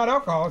 And this is not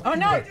alcohol. It's Oh,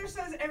 no. ginger It just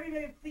says,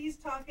 everybody, please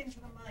talk into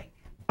the mic.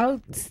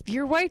 Oh,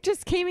 your wife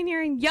just came in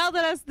here and yelled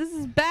at us. This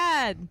is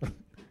bad. beer.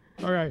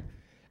 All right.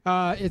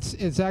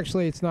 It's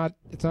actually it's not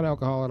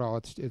alcohol at all.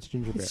 It's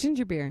ginger beer. It's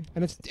ginger beer.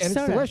 And it's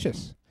Soda.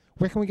 delicious.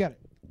 Where can we get it?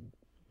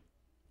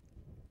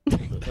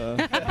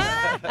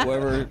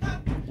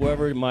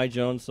 Wherever My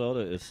Jones soda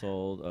is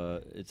sold,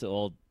 it's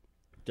all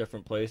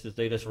different places.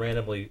 They just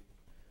randomly,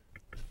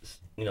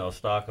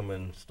 stock them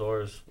in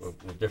stores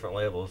with different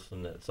labels,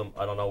 and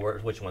I don't know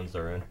which ones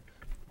they're in.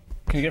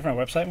 Can you get it from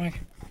our website,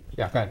 Mike?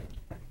 Yeah, go ahead.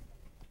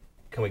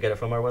 Can we get it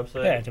from our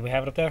website? Yeah, do we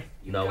have it up there?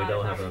 No, we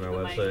don't have it on our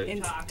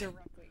website.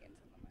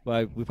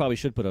 But we probably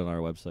should put it on our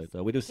website,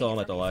 though. We do sell them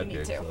at the live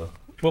gigs, so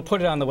We'll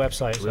put it on the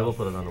website. we will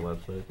put it on the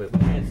website.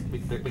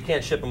 But we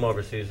can't ship them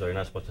overseas, though. You're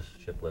not supposed to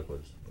ship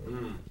liquids.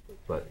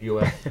 But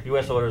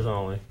U.S. orders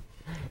only.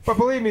 But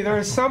believe me, there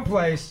is some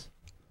place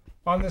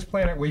on this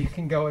planet where you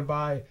can go and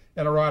buy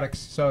an Erotics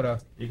soda.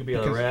 You could be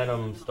at a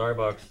random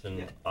Starbucks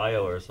in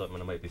Iowa or something,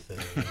 and it might be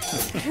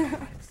sitting.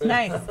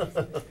 Nice.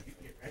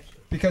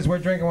 Because we're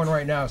drinking one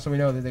right now, so we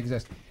know that they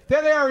exist.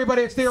 There they are,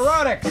 everybody. It's the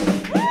Erotics.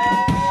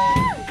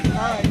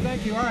 All right,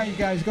 thank you. All right, you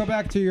guys, go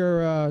back to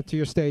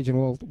your stage,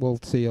 and we'll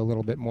see a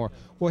little bit more.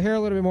 We'll hear a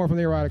little bit more from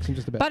the Erotics in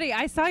just a bit. Buddy,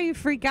 I saw you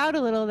freak out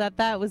a little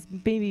that was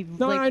maybe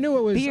No, like I knew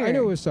it was. beer. I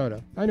knew it was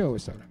soda.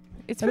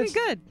 It's And pretty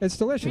good. It's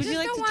delicious. Would We you just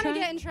like don't to want to try?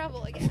 get in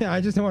trouble again. Yeah, I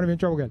just don't want to be in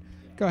trouble again.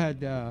 Go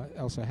ahead,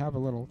 Elsa. Have a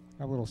little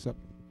sip.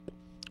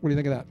 What do you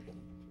think of that?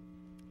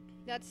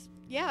 That's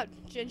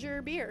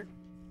ginger beer.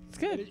 It's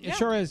good. It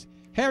sure is.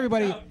 Hey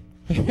everybody.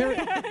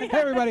 Hey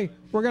everybody.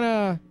 We're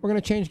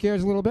gonna change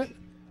gears a little bit.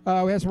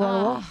 We have some rock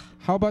and roll.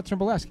 How about some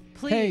burlesque?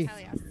 Please. Hey, Hell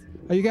yes.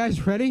 are you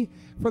guys ready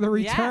for the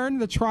return,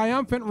 the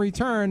triumphant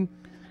return,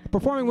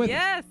 performing with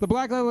Yes. the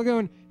Black Light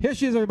Lagoon? Here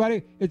she is,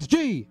 everybody. It's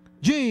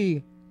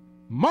Gigi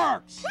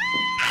Marx.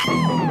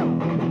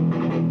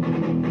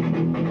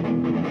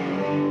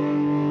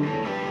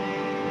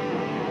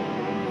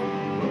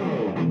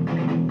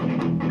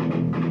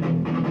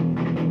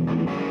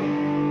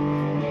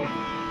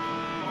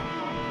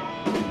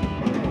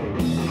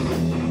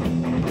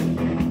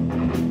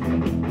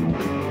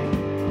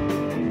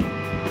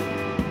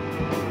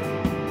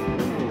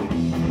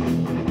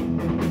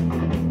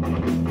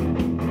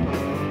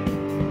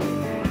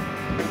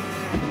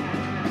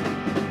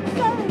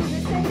 So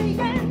this at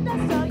the end,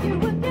 I saw you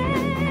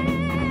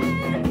again.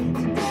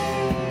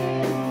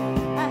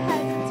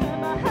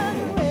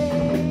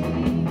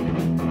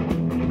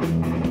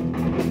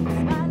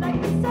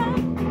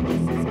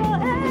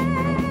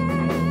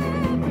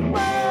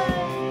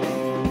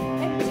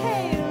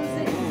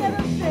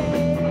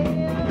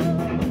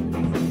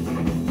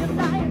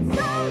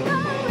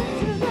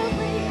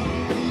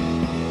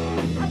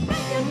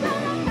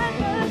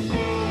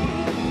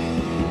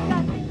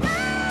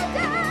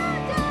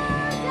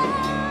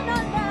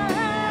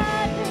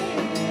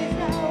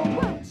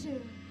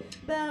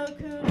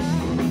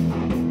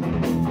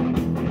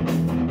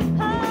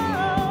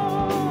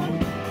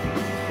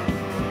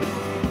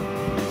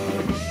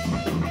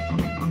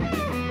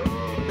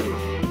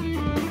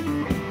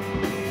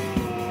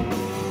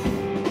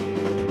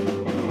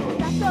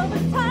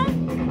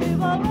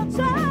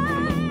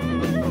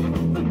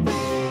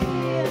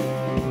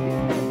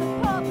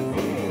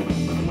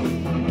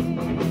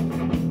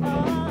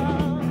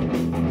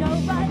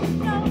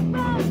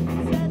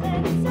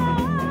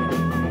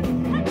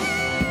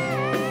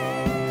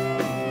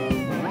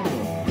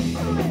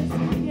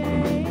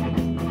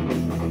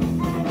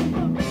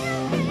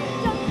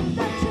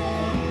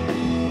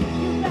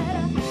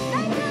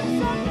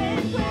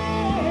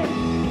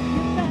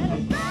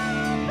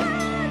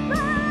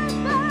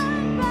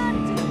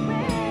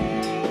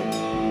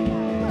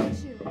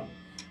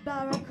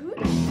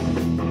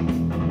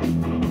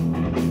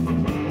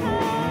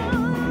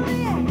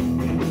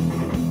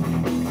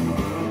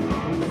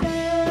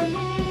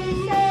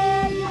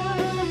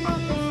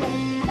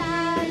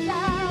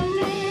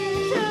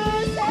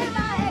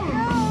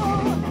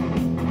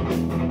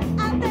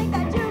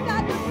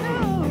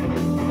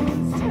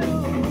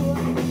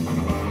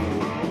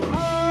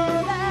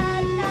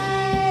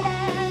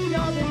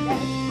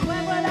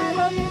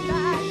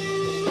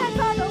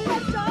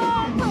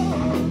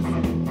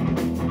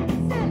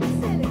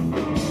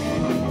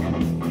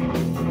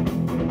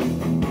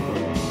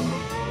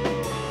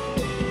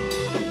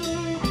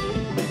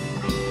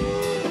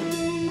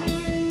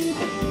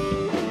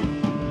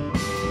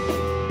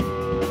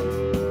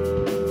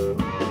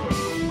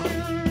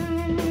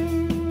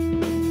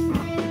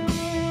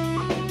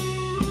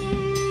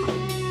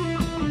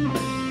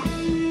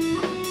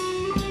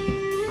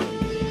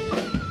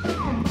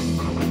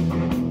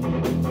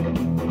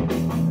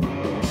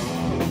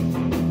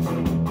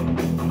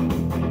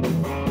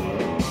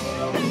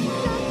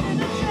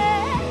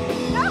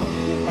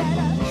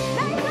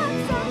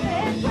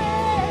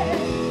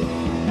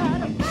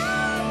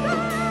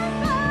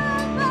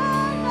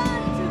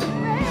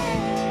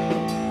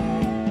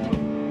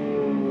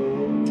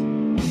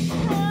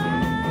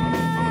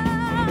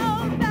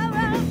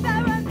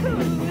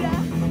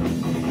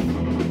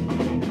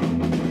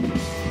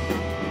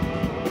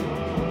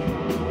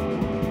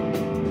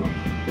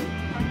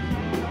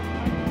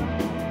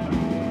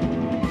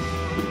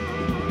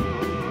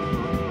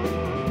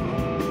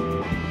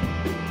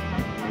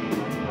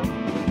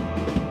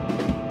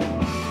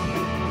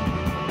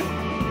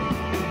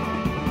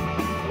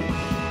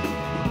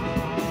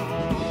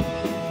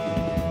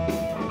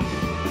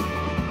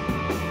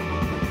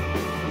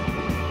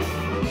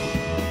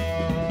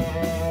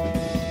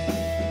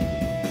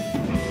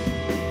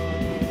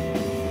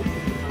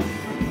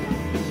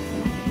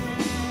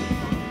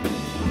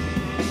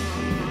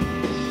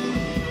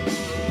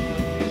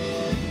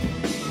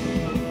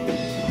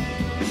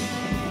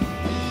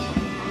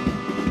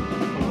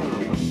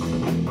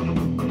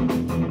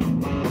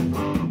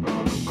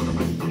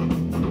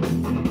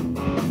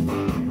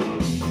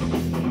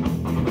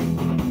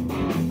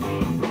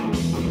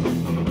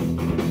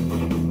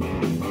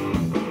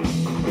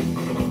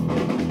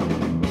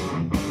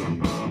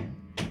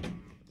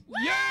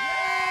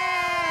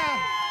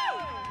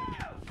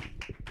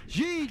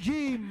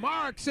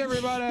 Marx,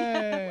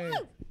 everybody.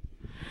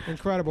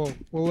 Incredible.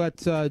 We'll let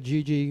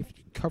Gigi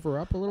cover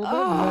up a little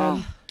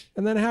bit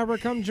and then have her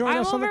come join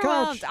us on the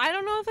couch. I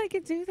don't know if I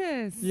could do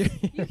this. You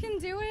can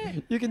do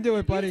it. You can do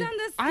it, buddy. You've done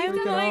this. I'm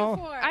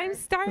before. I'm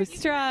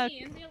starstruck.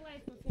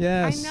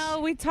 Yes. I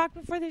know we talked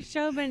before the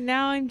show, but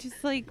now I'm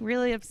just like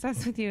really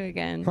obsessed with you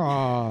again.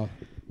 Aw.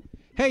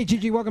 Hey,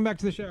 Gigi, welcome back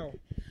to the show.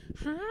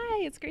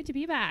 Hi, it's great to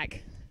be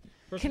back.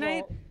 Can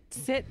I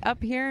sit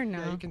up here? No.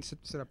 Yeah, you can sit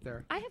up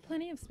there. I have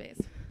plenty of space.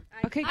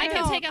 Okay, I good.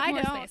 can take up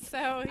more don't, space. So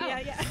Oh.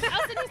 yeah.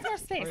 Elsa needs more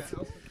space.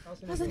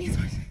 Elsa needs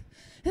more space.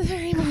 It's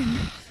very important.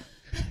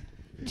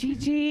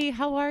 Gigi,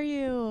 how are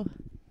you?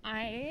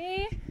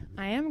 I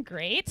am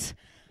great.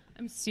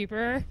 I'm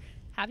super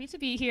happy to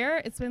be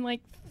here. It's been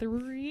like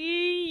 3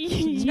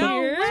 years. No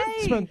way.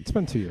 It's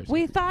been 2 years.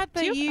 We thought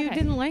that you Okay.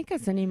 didn't like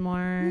us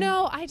anymore.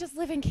 No, I just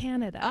live in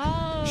Canada.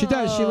 Oh. She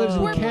does. She lives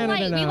in We're Canada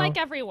polite. now. We like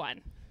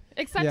everyone.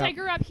 Except Yeah. I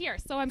grew up here,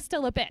 so I'm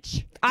still a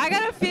bitch. I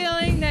got a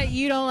feeling that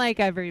you don't like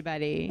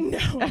everybody. No,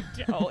 I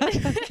don't.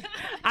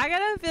 I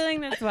got a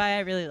feeling that's why I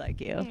really like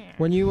you.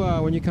 When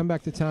you come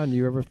back to town, do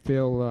you ever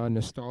feel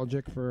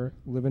nostalgic for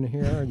living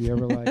here? Or do you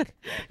ever like?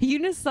 You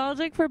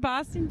nostalgic for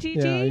Boston, Gigi?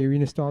 Yeah, are you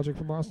nostalgic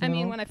for Boston? I at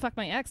mean, all? when I fucked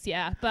my ex,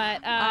 yeah.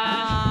 But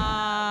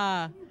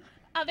other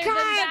than God.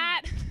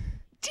 that,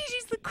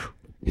 Gigi's the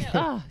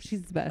oh,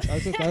 she's the best.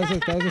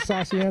 that was a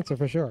saucy answer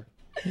for sure.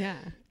 Yeah.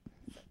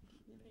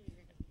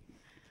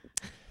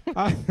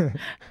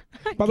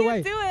 By the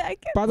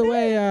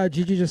way,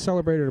 Gigi just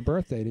celebrated her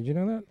birthday. Did you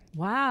know that?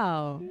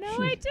 Wow. no,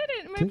 I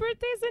didn't. My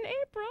birthday's in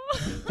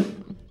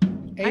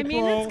April. I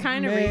mean, it's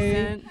kind of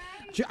May. recent.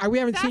 We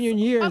haven't seen you in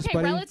years, okay,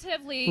 buddy.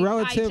 relatively,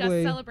 I just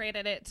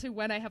celebrated it to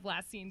when I have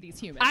last seen these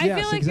humans. I Yes,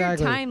 feel like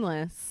exactly. you're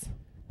timeless.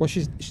 Well,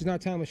 she's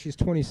not timeless. She's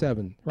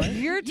 27, right?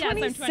 You're Yes, I'm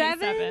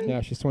 27? Yeah,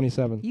 she's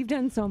 27. You've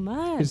done so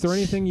much. Is there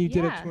anything you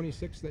did Yeah. at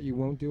 26 that you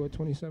won't do at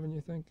 27?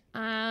 You think?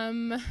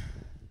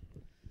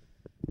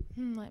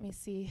 Let me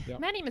see. Yep.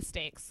 Many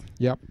mistakes.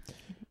 Yep.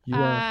 You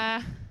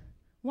are.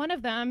 One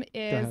of them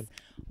is ahead.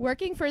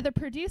 working for the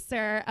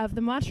producer of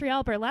the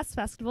Montreal Burlesque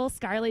Festival,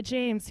 Scarlett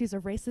James, who's a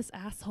racist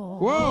asshole.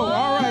 Whoa!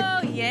 All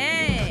right. Oh,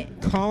 yeah.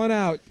 Calling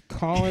out.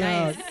 Calling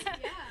out.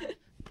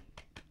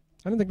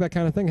 I didn't think that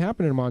kind of thing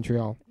happened in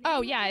Montreal.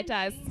 Oh, yeah, it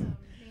does.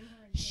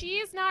 She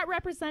is not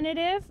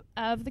representative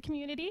of the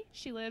community.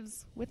 She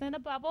lives within a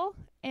bubble,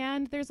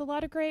 and there's a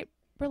lot of great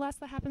burlesque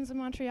that happens in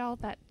Montreal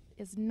that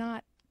is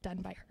not done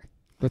by her.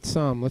 Let's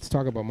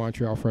talk about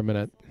Montreal for a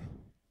minute.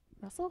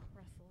 Russell?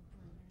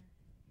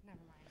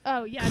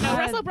 Oh yeah, no.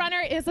 Russell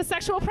Brunner is a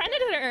sexual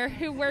predator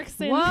who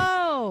works in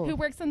Who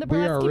works in the We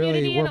are burlesque really-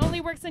 community and we're- only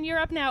works in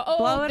Europe now. Oh,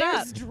 Blow it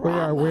there's up.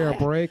 drama. We are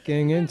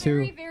breaking into.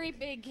 Very, very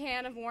big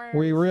can of worms.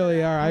 We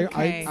really are.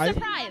 Okay.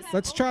 Surprise.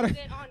 Let's try to.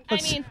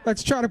 I mean,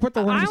 Let's try to put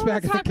the worms wanna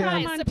back in the talk about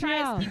can.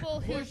 Montreal.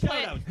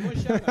 surprise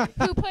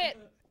people who put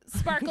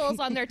sparkles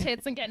on their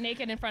tits and get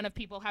naked in front of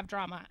people have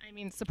drama. I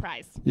mean,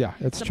 surprise. Yeah,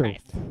 it's Surprise.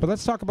 true. But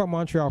let's talk about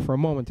Montreal for a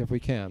moment, if we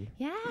can.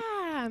 Yeah.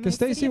 Because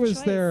Stacey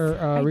was there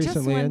I just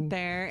recently, went and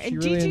there. she And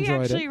really Gigi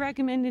enjoyed actually it.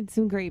 recommended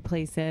some great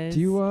places. Do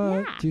you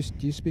Yeah. do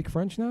you speak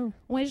French now?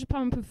 Oui, je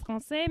parle un peu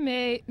français,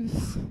 mais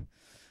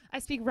I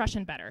speak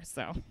Russian better,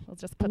 so we'll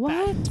just put What?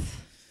 that.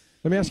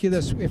 Let me ask you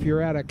this: if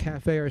you're at a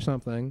cafe or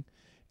something,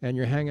 and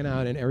you're hanging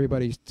out, and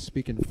everybody's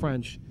speaking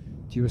French,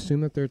 do you assume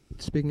that they're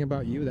speaking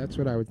about you? That's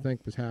what I would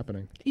think was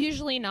happening.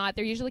 Usually not.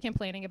 They're usually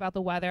complaining about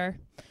the weather.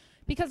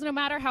 Because no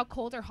matter how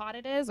cold or hot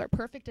it is or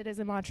perfect it is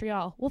in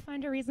Montreal, we'll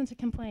find a reason to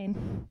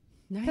complain.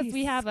 Because Nice.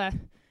 we have a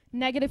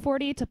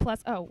 -40 to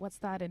plus, what's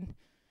that in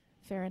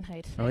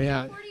Fahrenheit? Oh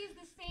yeah. 40 is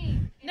the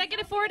same.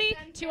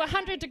 -40 to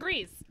 100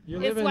 degrees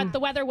You're is living- what the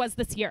weather was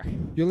this year.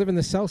 You're living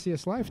the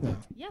Celsius life now.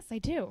 Yes, I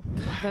do.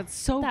 That's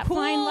so That cool.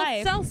 fine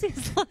life.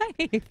 Celsius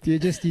life. You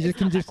just not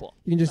that cool.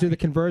 you can just do the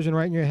conversion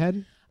right in your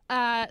head.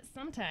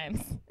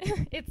 Sometimes.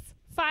 It's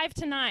 5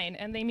 to 9,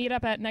 and they meet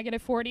up at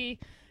 -40,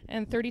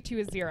 and 32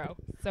 is 0.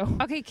 So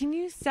Okay, can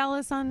you sell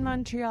us on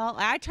Montreal?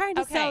 I tried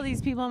to sell Okay.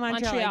 these people in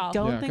Montreal. I Montreal.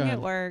 don't Yeah, think go it ahead.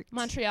 worked.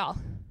 Montreal.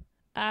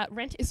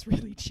 Rent is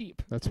really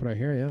cheap. That's what I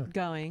hear. Yeah.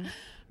 Going.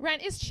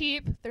 Rent is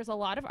cheap. There's a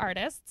lot of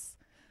artists.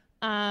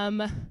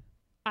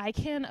 I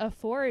can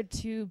afford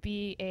to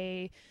be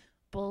a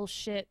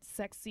bullshit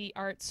sexy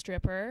art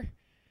stripper,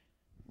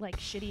 like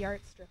shitty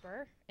art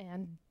stripper,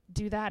 and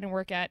do that and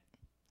work at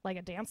like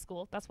a dance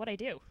school. That's what I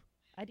do.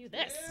 I do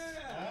this.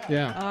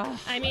 Yeah.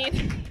 I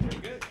mean,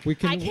 We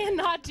can. I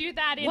cannot do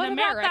that in What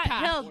about America.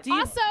 that hill? Do you-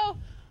 Also,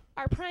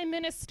 our prime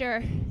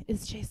minister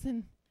is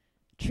Jason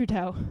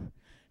Trudeau.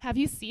 Have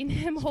you seen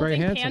him He's very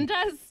holding handsome.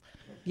 pandas?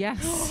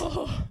 Yes.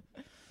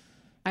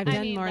 I've I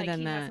done mean, more like, than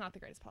he that. has not the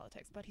greatest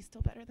politics, but he's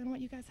still better than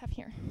what you guys have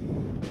here.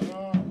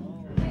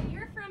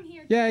 You're from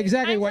here. Yeah,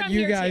 exactly I'm what from you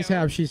here guys too,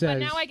 have. She But says.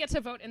 now I get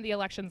to vote in the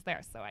elections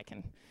there, so I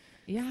can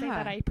say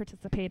that I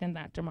participate in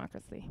that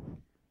democracy.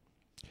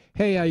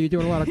 Hey, you're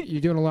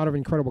doing a lot of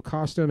incredible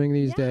costuming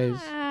these days.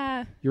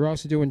 Yeah. You're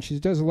also doing. She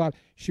does a lot.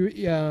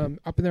 She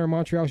up in there in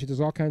Montreal. She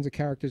does all kinds of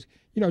characters.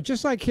 You know,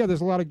 just like here,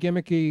 there's a lot of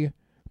gimmicky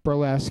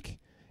burlesque,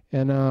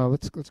 and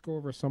let's go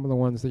over some of the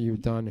ones that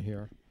you've done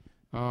here.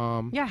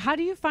 Yeah, how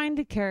do you find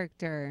a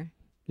character?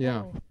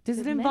 Yeah. Does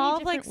it There's many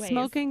involve like different ways.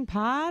 smoking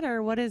pot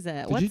or what is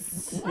it? Did you-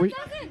 What's were,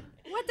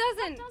 What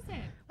doesn't?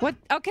 what?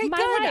 Okay, My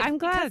good. life, I'm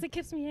because glad. it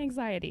gives me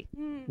anxiety.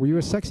 were you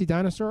a sexy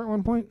dinosaur at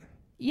one point?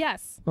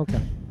 Yes.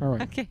 Okay. All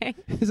right. Okay.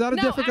 Is that a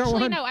No, difficult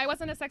actually, one? no. I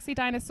wasn't a sexy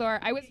dinosaur.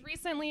 I was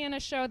recently in a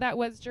show that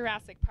was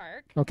Jurassic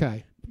Park.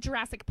 Okay.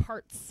 Jurassic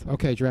Parts.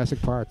 Okay.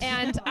 Jurassic Parks.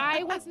 And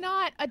I was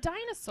not a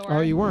dinosaur.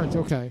 Oh, you weren't.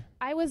 Okay.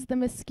 I was the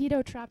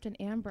mosquito trapped in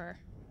amber.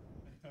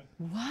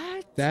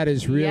 What? That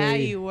is really. Yeah,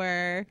 you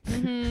were.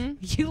 Mm-hmm.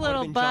 You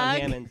little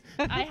bug.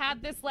 I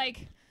had this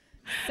like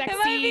Am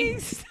I being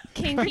sexy,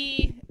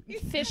 kinky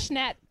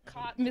fishnet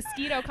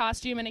mosquito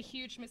costume and a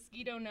huge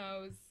mosquito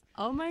nose.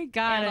 Oh my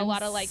god! And a I'm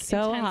lot of like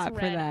so intense hot for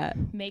red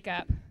that.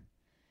 makeup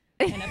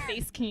and a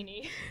face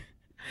kini.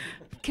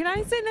 Can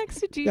I sit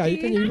next to Gigi? Yeah, you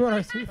can. You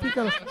want to?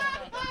 Go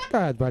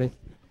ahead, buddy.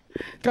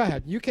 Go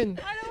ahead. You can.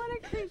 I don't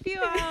want to creep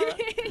you out.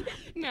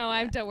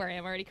 No, don't worry.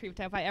 I'm already creeped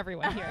out by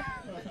everyone here.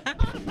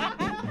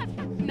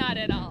 Not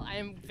at all.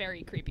 I'm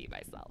very creepy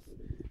myself.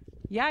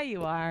 Yeah,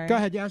 you are. Go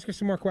ahead. You ask us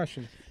some more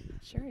questions.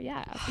 Sure.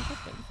 Yeah. Ask me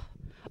questions.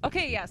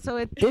 Okay, yeah. So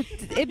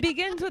it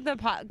begins with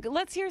the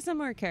let's hear some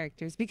more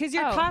characters because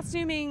your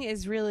costuming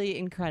is really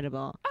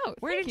incredible. Oh,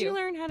 where thank did you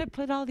learn how to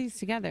put all these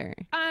together?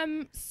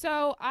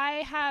 So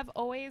I have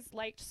always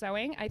liked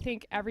sewing. I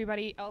think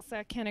everybody,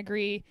 Elsa, can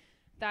agree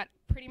that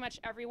pretty much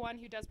everyone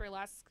who does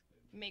burlesque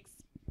makes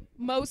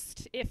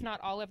most, if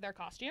not all, of their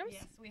costumes.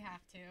 Yes, we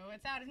have to.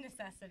 It's out of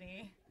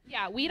necessity.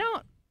 Yeah, we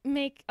don't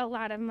make a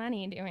lot of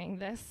money doing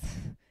this.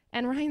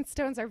 And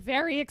rhinestones are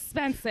very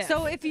expensive.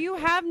 So if you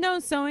have no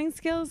sewing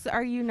skills,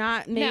 are you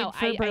not made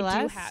for burlesque?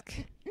 I do have.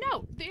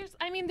 No,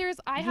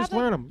 I have just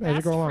learn 'em a as you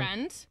best go along.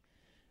 friend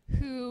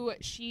who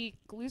she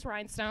glues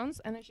rhinestones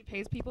and then she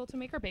pays people to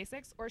make her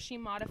basics, or she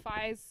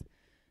modifies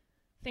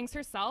things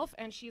herself,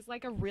 and she's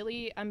like a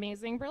really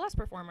amazing burlesque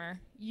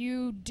performer.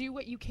 You do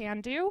what you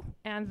can do,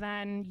 and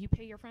then you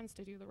pay your friends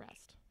to do the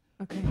rest.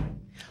 Okay.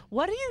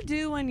 What do you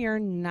do when you're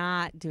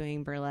not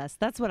doing burlesque?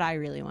 That's what I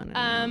really want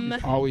to know.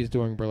 He's always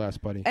doing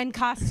burlesque, buddy. And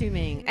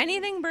costuming.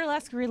 Anything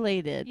burlesque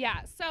related.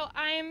 Yeah, so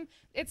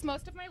it's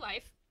most of my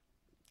life.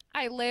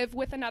 I live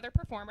with another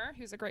performer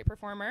who's a great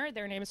performer.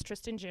 Their name is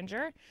Tristan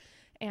Ginger,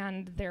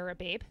 and they're a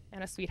babe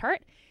and a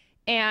sweetheart.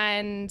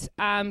 And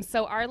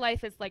so our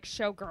life is like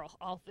showgirl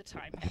all the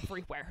time,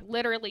 everywhere.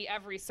 Literally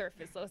every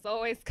surface is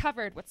always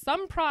covered with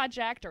some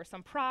project or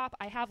some prop.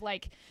 I have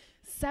like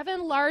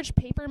 7 large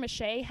paper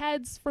mache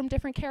heads from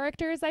different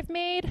characters I've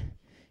made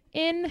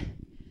in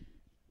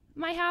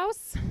my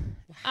house.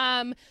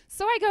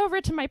 So I go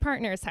over to my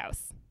partner's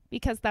house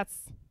because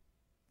that's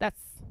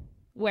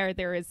where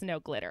there is no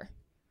glitter.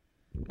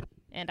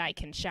 And I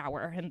can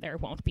shower and there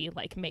won't be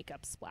like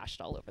makeup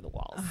splashed all over the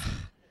walls.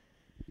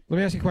 Let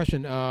me ask you a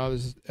question.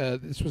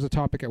 This was a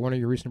topic at one of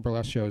your recent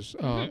burlesque shows.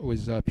 It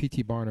was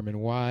P.T. Barnum and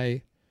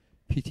why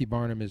P.T.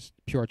 Barnum is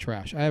pure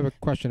trash. I have a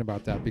question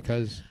about that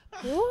because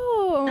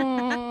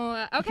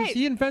okay.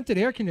 he invented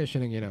air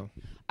conditioning, you know.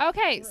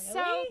 Okay,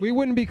 so we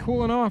wouldn't be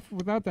cooling off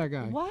without that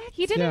guy. What?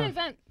 He didn't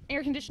invent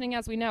air conditioning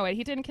as we know it.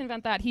 He didn't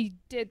invent that. He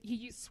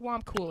used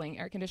swamp cooling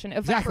air condition,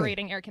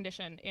 evaporating air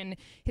condition in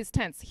his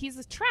tents. He's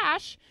a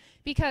trash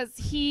because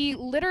he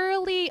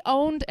literally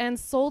owned and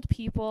sold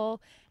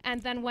people,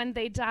 and then when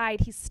they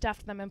died, he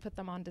stuffed them and put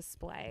them on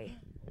display.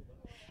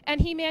 And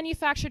he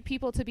manufactured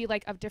people to be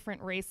like of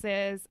different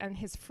races and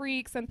his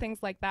freaks and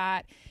things like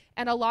that.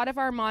 And a lot of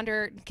our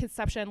modern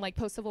conception, like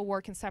post-Civil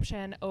War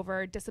conception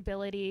over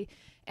disability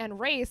and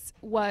race,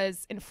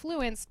 was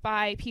influenced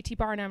by P.T.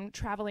 Barnum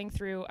traveling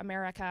through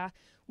America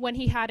when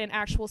he had an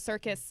actual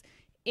circus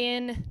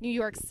in New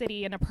York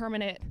City in a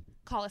permanent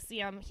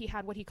coliseum. He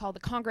had what he called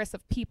the Congress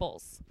of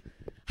Peoples.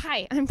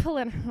 Hi, I'm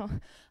political.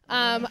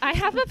 I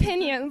have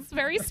opinions,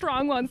 very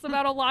strong ones,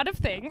 about a lot of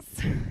things.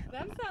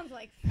 That sounds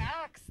like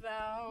facts,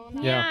 though.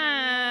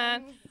 Yeah.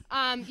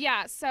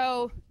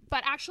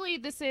 But actually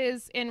this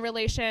is in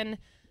relation,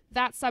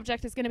 that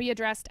subject is going to be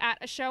addressed at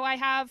a show I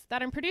have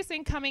that I'm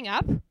producing coming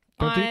up.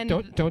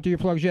 Don't do your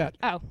plugs yet.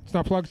 Oh. It's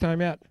not plugs time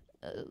yet.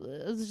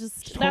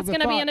 That's going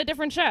to be in a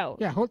different show.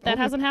 Yeah, that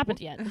hasn't happened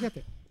yet. We'll get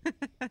there.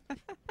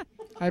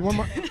 I had one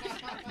more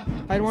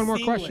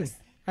question.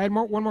 I had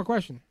one more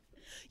question.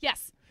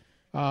 Yes.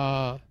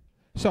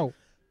 So,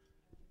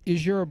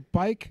 is your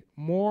bike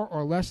more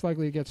or less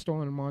likely to get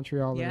stolen in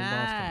Montreal than in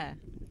Boston?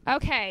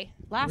 Okay.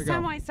 Last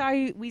time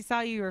we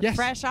saw you were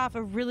fresh off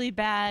a really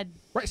bad.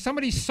 Right.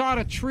 Somebody sawed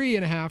a tree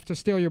in half to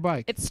steal your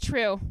bike. It's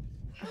true.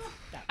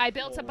 I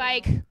built a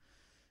bike.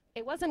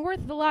 It wasn't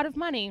worth a lot of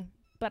money,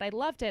 but I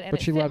loved it, and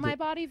it fit my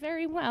body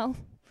very well.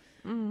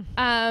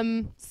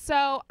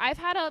 So I've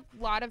had a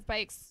lot of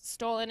bikes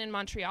stolen in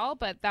Montreal,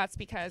 but that's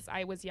because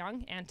I was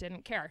young and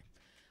didn't care.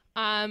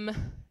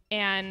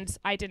 And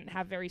I didn't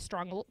have very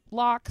strong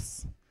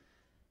locks.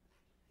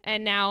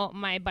 And now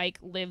my bike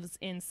lives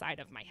inside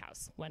of my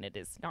house when it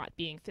is not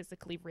being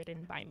physically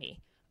ridden by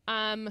me.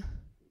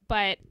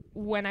 But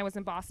when I was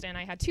in Boston,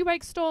 I had 2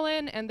 bikes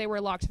stolen, and they were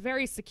locked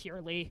very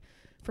securely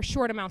for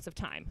short amounts of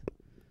time.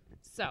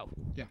 So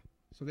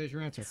So there's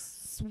your answer.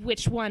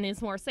 Which one is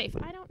more safe?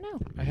 I don't know.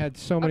 I had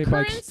so many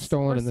bikes Occurrence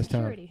stolen or in this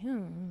town. security?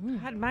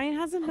 God, mine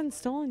hasn't been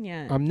stolen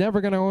yet. I'm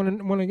never going to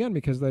own one again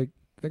because they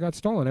got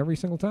stolen every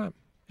single time.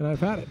 And I've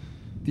had it.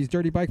 These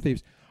dirty bike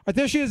thieves. All right,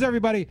 there she is,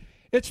 everybody.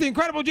 It's the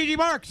incredible Gigi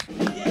Marx.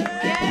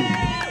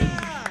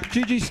 Yeah!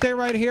 Gigi, stay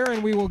right here,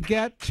 and we will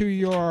get to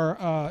your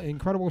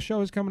incredible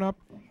shows coming up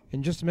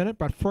in just a minute.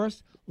 But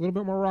first, a little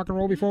bit more rock and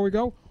roll before we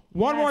go.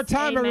 One more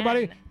time, amen.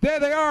 everybody. There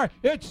they are.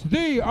 It's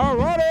the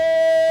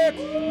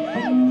Erotics.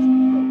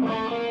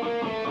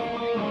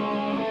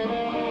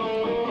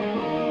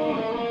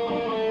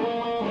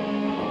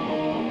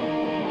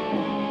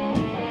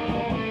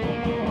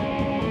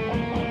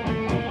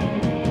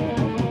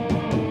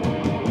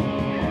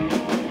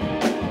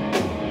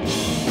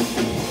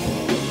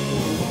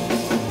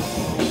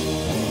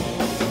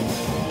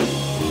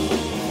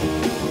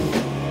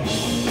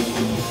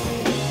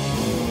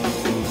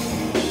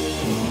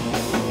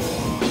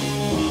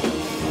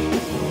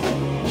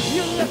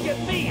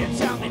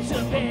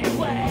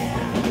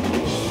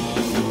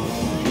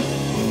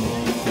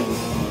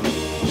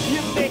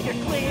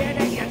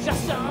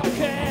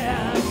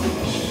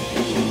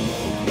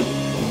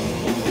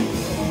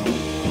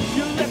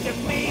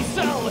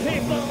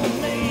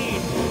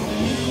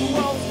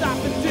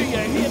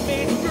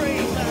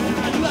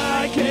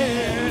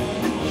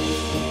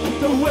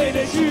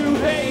 That you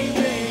hate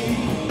me,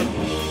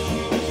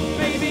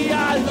 baby,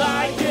 I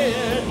like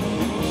it.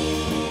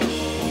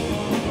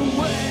 The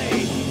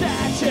way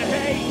that you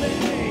hate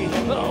me,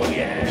 oh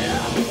yeah.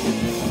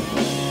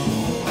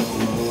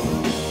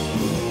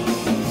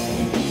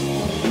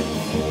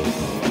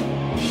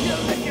 You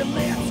lick your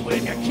lips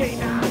with your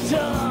canine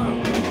tongue.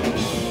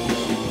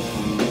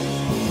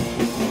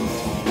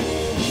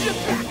 You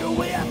crack a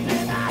whip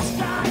and I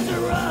start to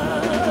run.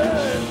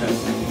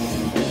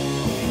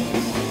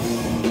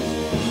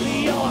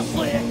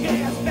 Slick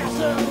as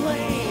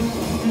Vaseline.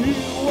 You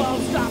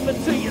won't stop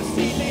until you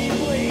see me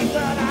bleed.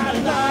 But I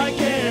like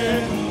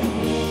it,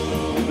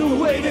 the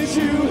way that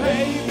you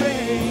hate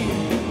me,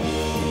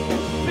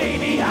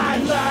 baby, I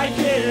like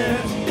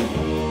it,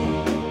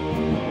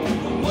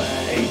 the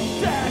way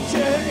that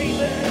you hate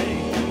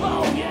me,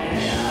 oh yeah.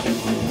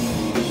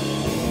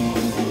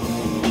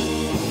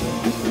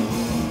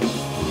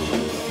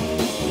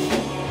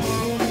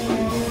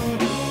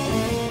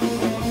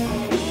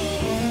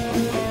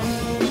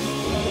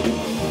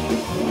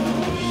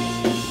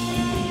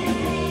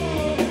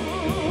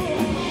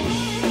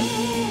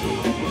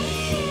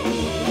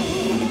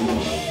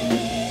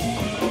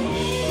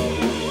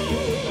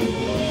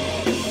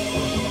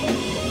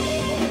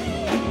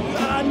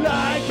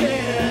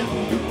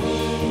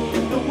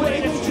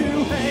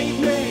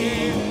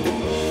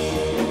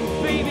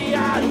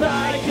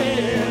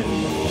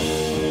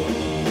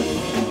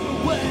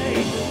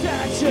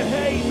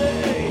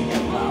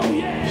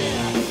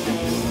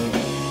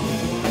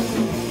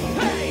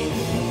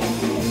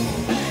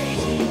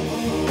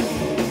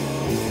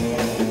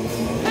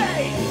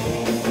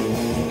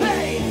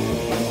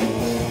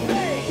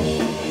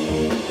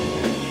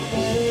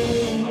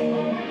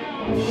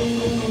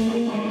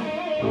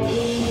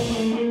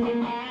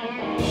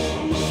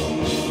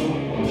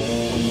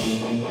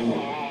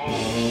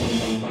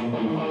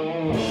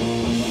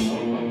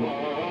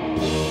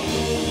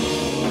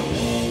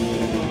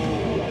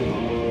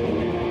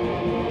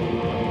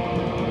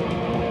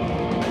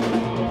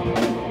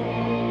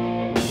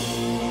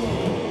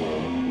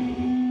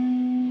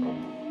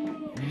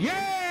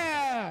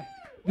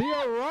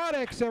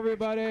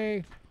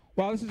 Everybody.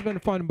 Well, this has been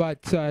fun, but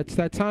it's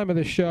that time of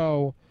the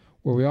show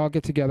where we all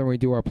get together and we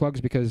do our plugs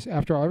because,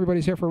 after all,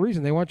 everybody's here for a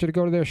reason. They want you to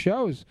go to their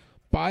shows,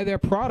 buy their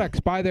products,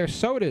 buy their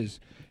sodas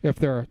if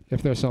they're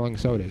selling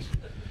sodas.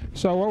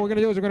 So what we're going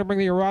to do is we're going to bring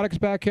the Erotics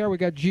back here. We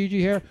got Gigi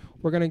here.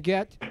 We're going to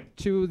get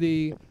to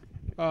the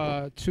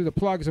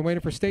plugs. I'm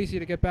waiting for Stacy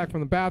to get back from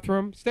the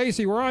bathroom.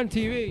 Stacy, we're on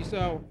TV,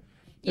 so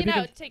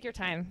take your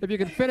time. If you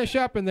can finish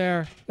up in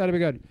there, that'd be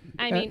good.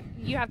 I mean,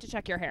 you have to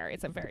check your hair.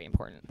 It's very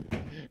important.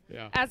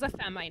 Yeah. As a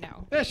femme, I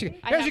know. Here she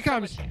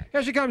comes.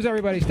 Here she comes,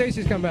 everybody.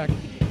 Stacy's come back.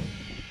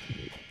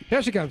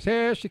 Here she comes.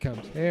 Here she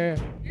comes. Here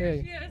she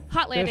is.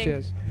 Hot landing.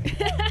 There she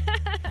is.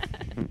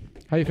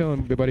 How you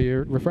feeling, everybody?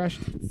 You refreshed?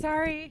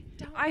 Sorry.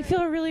 I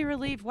feel really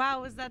relieved.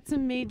 Wow, was that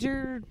some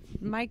major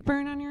mic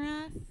burn on your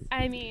ass?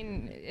 I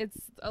mean, it's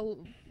a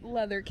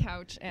leather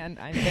couch, and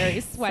I'm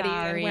very sweaty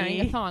and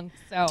wearing a thong,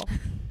 so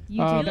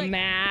you do the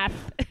math.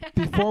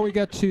 Before we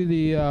get to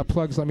the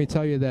plugs, let me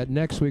tell you that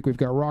next week we've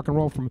got rock and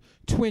roll from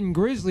Twin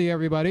Grizzly,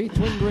 everybody.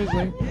 Twin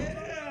Grizzly.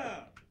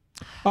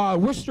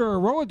 Worcester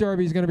Roller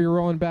Derby is going to be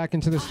rolling back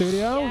into the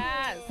studio.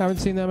 Yes. Haven't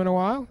seen them in a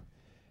while.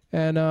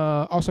 And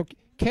also,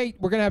 Kate,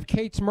 we're going to have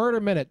Kate's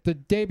Murder Minute, the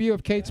debut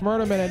of Kate's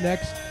Murder Minute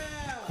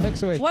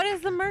next week. What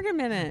is the Murder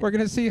Minute? We're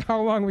going to see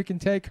how long we can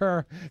take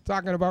her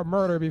talking about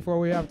murder before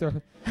we have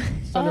to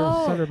send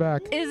her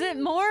back. Is it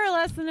more or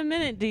less than a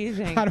minute, do you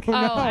think? I don't know.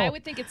 I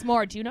would think it's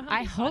more. Do you know how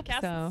many hope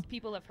podcasts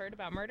people have heard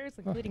about murders,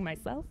 including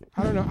myself?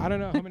 I don't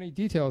know how many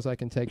details I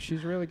can take. She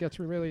really gets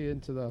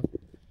into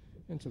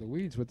into the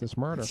weeds with this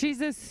murder. She's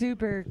a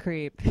super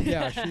creep.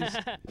 Yeah, she's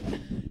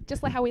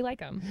Just like how we like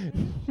them.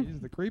 she's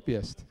the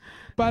creepiest.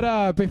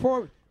 But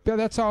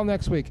that's all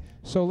next week.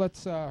 So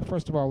let's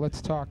first of all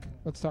let's talk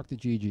to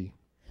Gigi.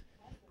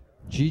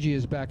 Gigi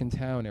is back in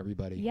town,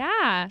 everybody.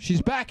 Yeah.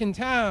 She's back in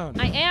town.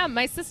 I am.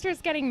 My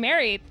sister's getting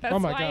married. That's Oh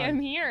my why God. I'm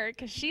here,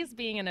 because she's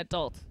being an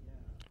adult.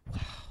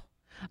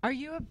 Are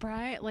you a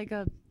bride, like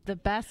the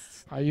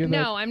best? Are you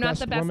No, I'm not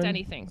the best woman?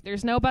 anything.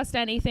 There's no best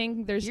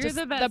anything. There's You're just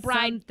the best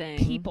bride something.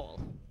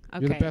 people.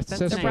 Okay, You're the best that's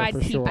sister The bride for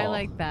people. sure. I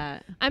like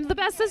that. I'm the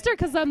best sister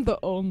because I'm the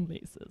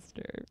only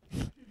sister.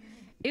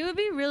 It would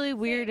be really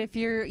weird if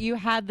you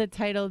had the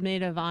title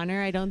maid of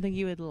honor. I don't think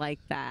you would like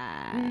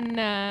that.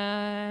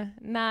 Nah,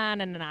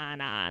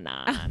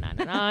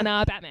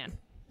 Batman.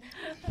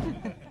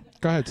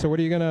 Go ahead. So what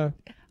are you gonna?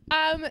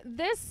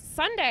 This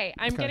Sunday,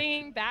 I'm Okay.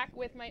 getting back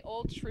with my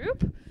old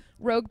troupe,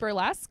 Rogue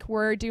Burlesque.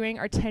 We're doing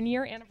our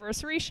 10-year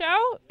anniversary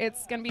show.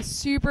 It's gonna be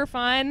super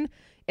fun.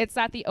 It's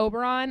at the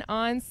Oberon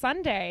on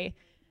Sunday.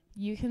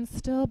 You can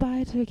still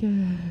buy tickets.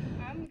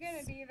 I'm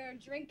gonna be there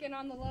drinking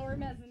on the lower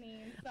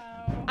mezzanine, so.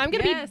 I'm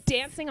gonna be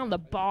dancing on the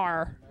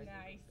bar.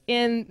 Nice.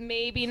 In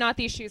maybe not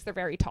these shoes. They're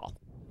very tall.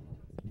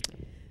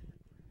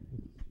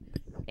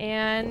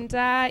 And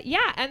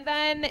and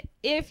then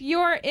if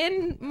you're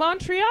in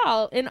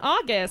Montreal in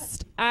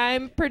August,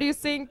 I'm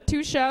producing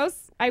 2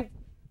 shows. I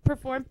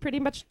perform pretty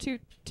much two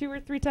or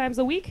 3 times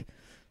a week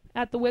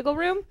at the Wiggle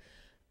Room.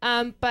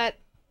 But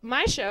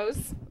my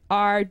shows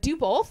are Do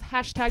Both,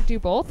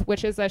 #DoBoth,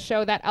 which is a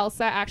show that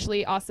Elsa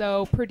actually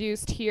also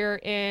produced here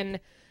in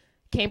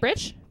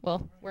Cambridge.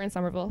 Well, we're in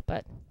Somerville,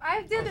 but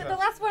I did it. The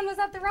last one was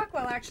at the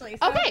Rockwell, actually.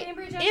 So okay,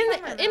 Cambridge and in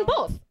Somerville.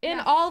 both, in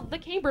Yeah. all the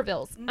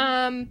Cambervilles.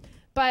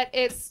 But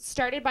it's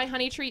started by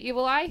Honey Tree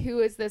Evil Eye, who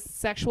is this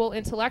sexual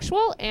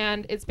intellectual,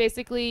 and it's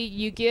basically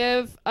you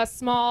give a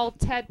small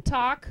TED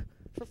talk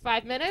for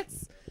 5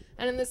 minutes,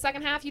 and in the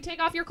second half you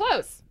take off your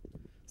clothes.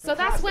 So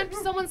that's when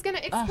someone's going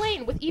to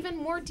explain with even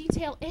more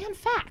detail and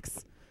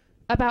facts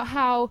about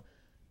how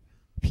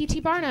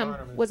P.T.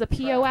 Barnum was a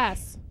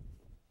POS.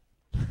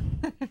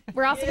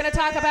 We're also going to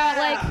talk about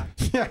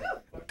like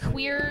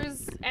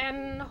queers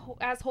and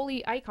as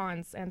holy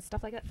icons and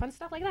stuff like that, fun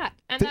stuff like that.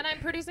 And then I'm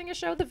producing a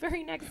show the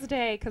very next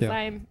day because Yeah.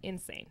 I'm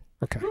insane.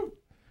 Okay.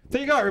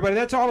 There you go, everybody.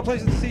 That's all the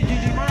places to see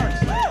Gigi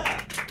Marx.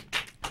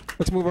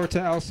 Let's move over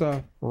to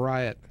Elsa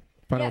Riot.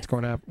 Find out what's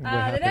going on.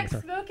 The next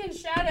Smokin'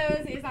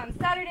 Shadows is on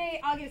Saturday,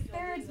 August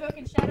 3rd.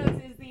 Smokin'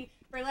 Shadows is the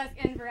burlesque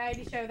and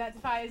variety show that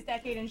defies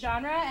decade and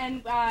genre,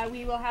 and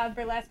we will have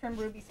burlesque from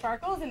Ruby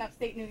Sparkles in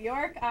upstate New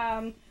York.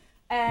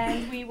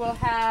 And we will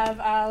have,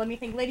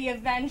 Lady of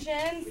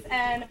Vengeance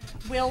and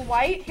Will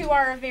White, who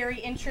are a very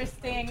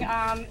interesting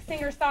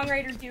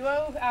singer-songwriter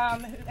duo.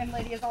 And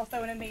Lady is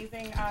also an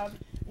amazing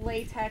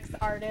latex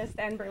artist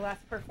and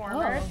burlesque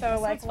performer. Oh, so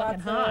that like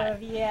sounds fucking lots hot.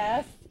 of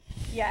yes,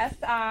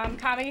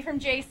 comedy from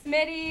Jay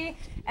Smitty,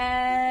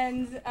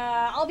 and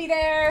I'll be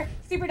there.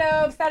 Super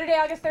dope. Saturday,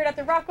 August 3rd at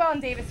the Rockwell on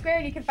Davis Square.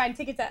 And you can find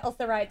tickets at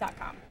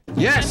elsariot.com.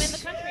 Yes. I'm in the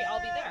country.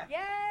 I'll be there.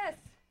 Yes.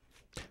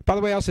 By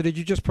the way, Elsa, did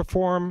you just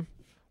perform?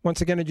 Once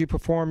again, did you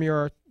perform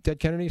your Dead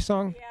Kennedy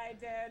song? Yeah, I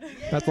did.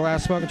 At the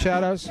last Smokin'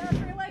 Shadows? Yeah,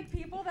 for like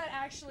people that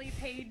actually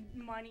paid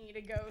money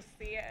to go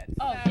see it.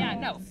 Oh, So, yeah,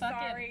 no, fuck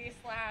it. sorry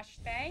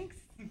 / thanks.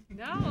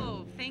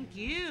 No, thank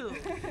you.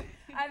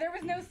 There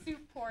was no soup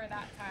pour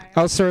that time.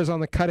 Elsa is on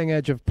the cutting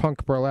edge of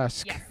punk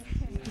burlesque. Yes.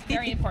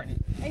 Very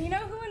important. And you know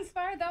who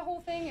inspired that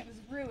whole thing? It was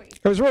Rui.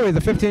 It was really the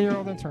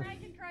 15-year-old intern.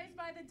 Christ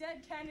by the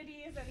Dead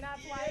Kennedys, and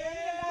that's why.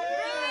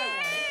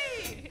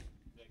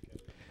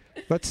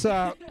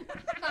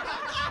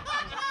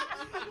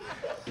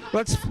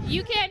 Let's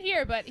You can't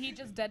hear, but he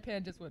just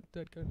deadpan just went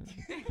dead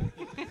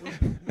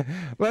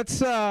let's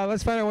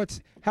find out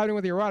what's happening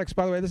with the Erotics.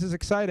 By the way, this is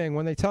exciting.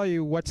 When they tell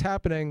you what's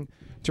happening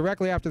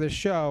directly after this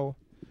show,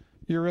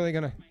 you're really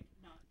gonna.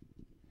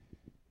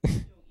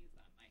 This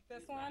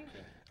one?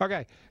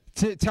 Okay,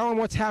 tell them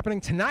what's happening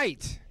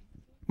tonight,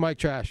 Mike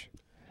Trash.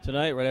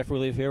 Tonight, right after we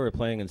leave here, we're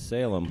playing in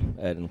Salem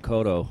at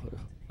Encoto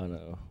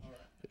on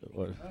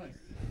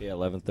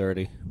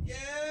 11:30. Yeah.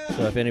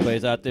 So if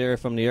anybody's out there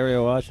from the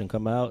area watching,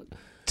 come out.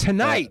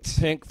 Tonight.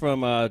 Pink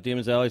from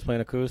Demon's Alley is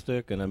playing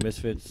acoustic, and a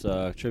Misfits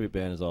tribute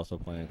band is also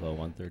playing called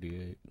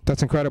 138.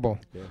 That's incredible.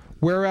 Yeah.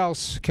 Where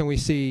else can we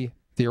see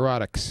the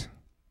Erotics?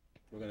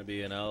 We're going to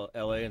be in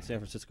L.A. and San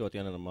Francisco at the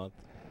end of the month.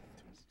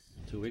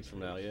 2 weeks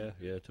from now, yeah,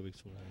 2 weeks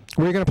from now.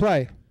 Where are you gonna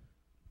play?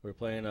 We're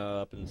playing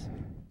up in a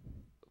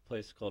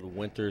place called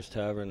Winter's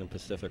Tavern in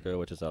Pacifica,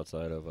 which is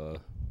outside of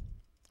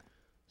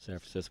San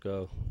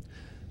Francisco.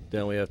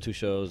 Then we have 2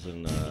 shows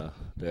in the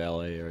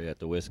LA area at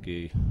the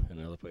Whiskey and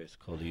another place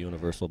called the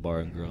Universal Bar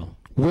and Grill.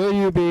 Will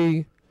you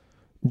be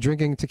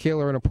drinking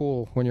tequila in a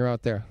pool when you're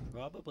out there?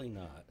 Probably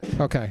not.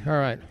 Okay, all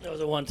right. That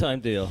was a one-time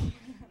deal.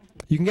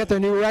 You can get their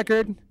new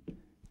record.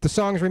 The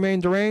songs remain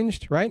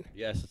deranged, right?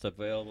 Yes, it's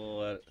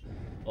available at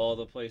all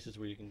the places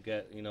where you can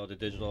get, the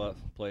digital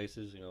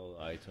places,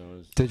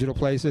 iTunes. Digital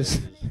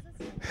places.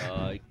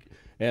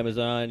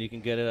 Amazon, you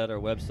can get it at our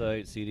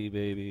website, CD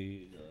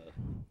Baby,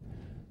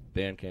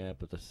 Bandcamp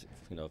with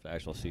the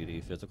actual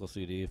CD, physical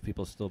CD, if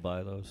people still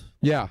buy those.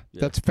 Yeah,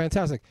 that's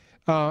fantastic.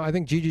 I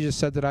think Gigi just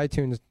said that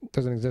iTunes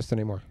doesn't exist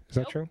anymore. Is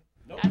that true?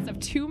 As of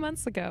 2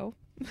 months ago.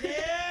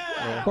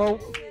 Well,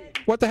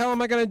 what the hell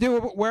am I going to do?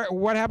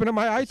 What happened to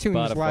my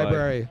iTunes Spotify.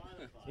 library?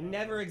 It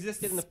never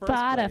existed in the first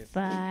place.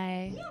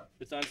 Spotify.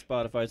 It's on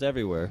Spotify. It's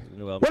everywhere.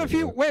 What if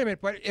you wait a minute?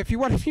 But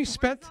what if you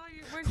spent?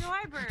 Where's your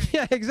library?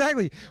 Yeah,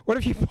 exactly. What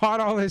if you bought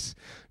all this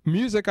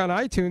music on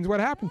iTunes? What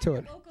happened to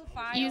it?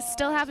 You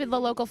still have the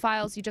local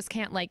files. You just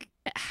can't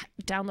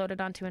download it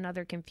onto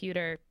another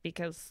computer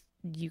because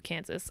you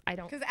can't. I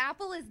don't. Because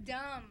Apple is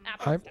dumb.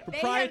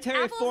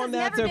 Proprietary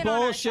formats are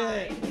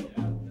bullshit.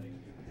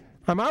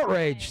 I'm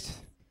outraged.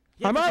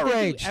 Yeah, I'm but they do.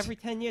 outraged. Every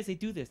 10 years they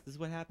do this. This is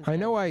what happens. I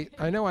know I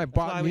why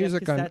bought we have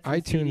music on cassettes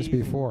and iTunes CDs.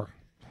 before.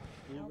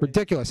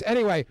 Ridiculous.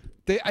 Anyway,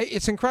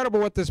 it's incredible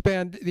what this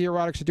band, the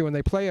Erotics, are doing.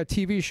 They play a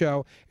TV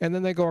show, and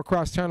then they go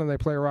across town and they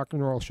play a rock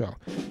and roll show.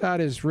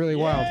 That is really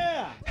wild.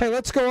 Hey,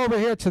 let's go over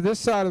here to this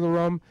side of the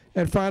room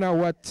and find out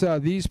what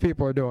these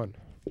people are doing.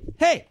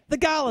 Hey, the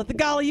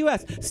Gala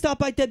US. Stop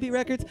by Deadbeat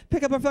Records,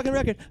 pick up our fucking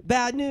record.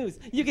 Bad news.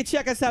 You can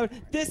check us out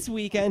this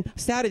weekend,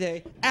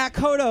 Saturday, at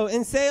Kodo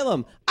in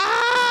Salem.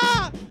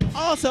 Ah!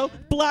 Also,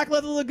 Black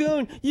Leather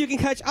Lagoon. You can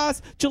catch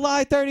us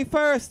July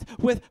 31st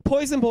with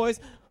Poison Boys,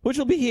 which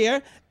will be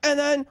here. And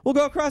then we'll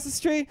go across the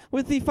street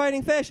with the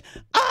Fighting Fish.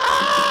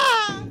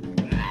 Ah!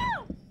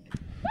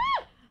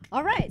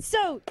 All right,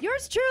 so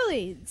yours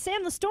truly,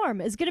 Sam the Storm,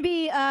 is going to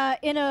be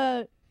in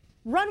a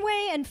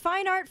runway and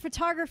fine art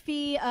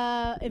photography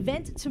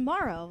event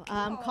tomorrow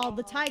called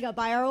The Taiga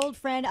by our old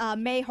friend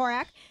May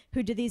Horak,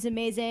 who did these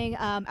amazing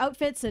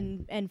outfits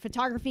and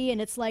photography, and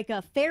it's like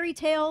a fairy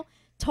tale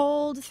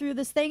told through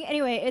this thing.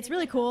 Anyway, it's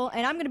really cool,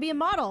 and I'm going to be a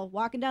model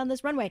walking down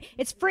this runway.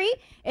 It's free.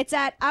 It's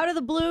at Out of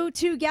the Blue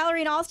 2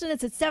 Gallery in Austin.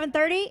 It's at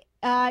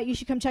 7:30. You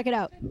should come check it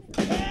out.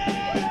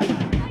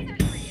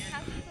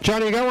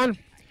 Johnny, you got one?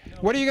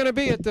 What are you going to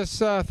be at this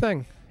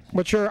thing?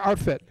 What's your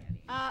outfit?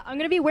 I'm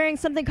going to be wearing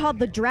something called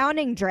the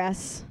drowning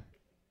dress.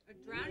 A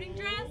drowning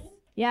dress?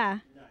 Yeah.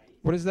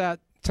 What is that?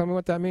 Tell me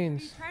what that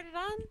means. You tried it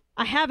on?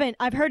 I haven't.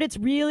 I've heard it's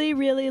really,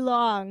 really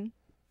long.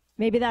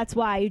 Maybe that's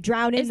why you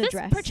drown in the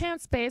dress. Is this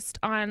perchance based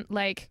on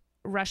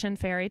Russian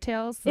fairy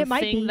tales? The It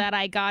might thing be. that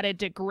I got a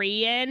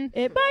degree in.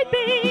 It might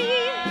be.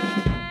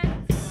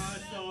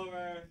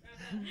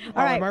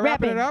 All right, am I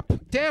wrapping it up?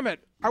 Damn it.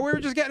 We were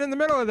just getting in the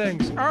middle of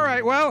things. All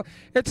right, well,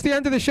 it's the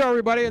end of the show,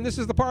 everybody, and this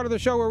is the part of the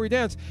show where we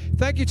dance.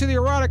 Thank you to the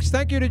Erotics.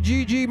 Thank you to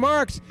Gigi,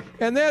 Marx.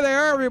 And there they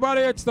are,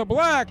 everybody. It's the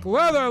Black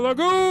Leather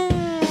Lagoon.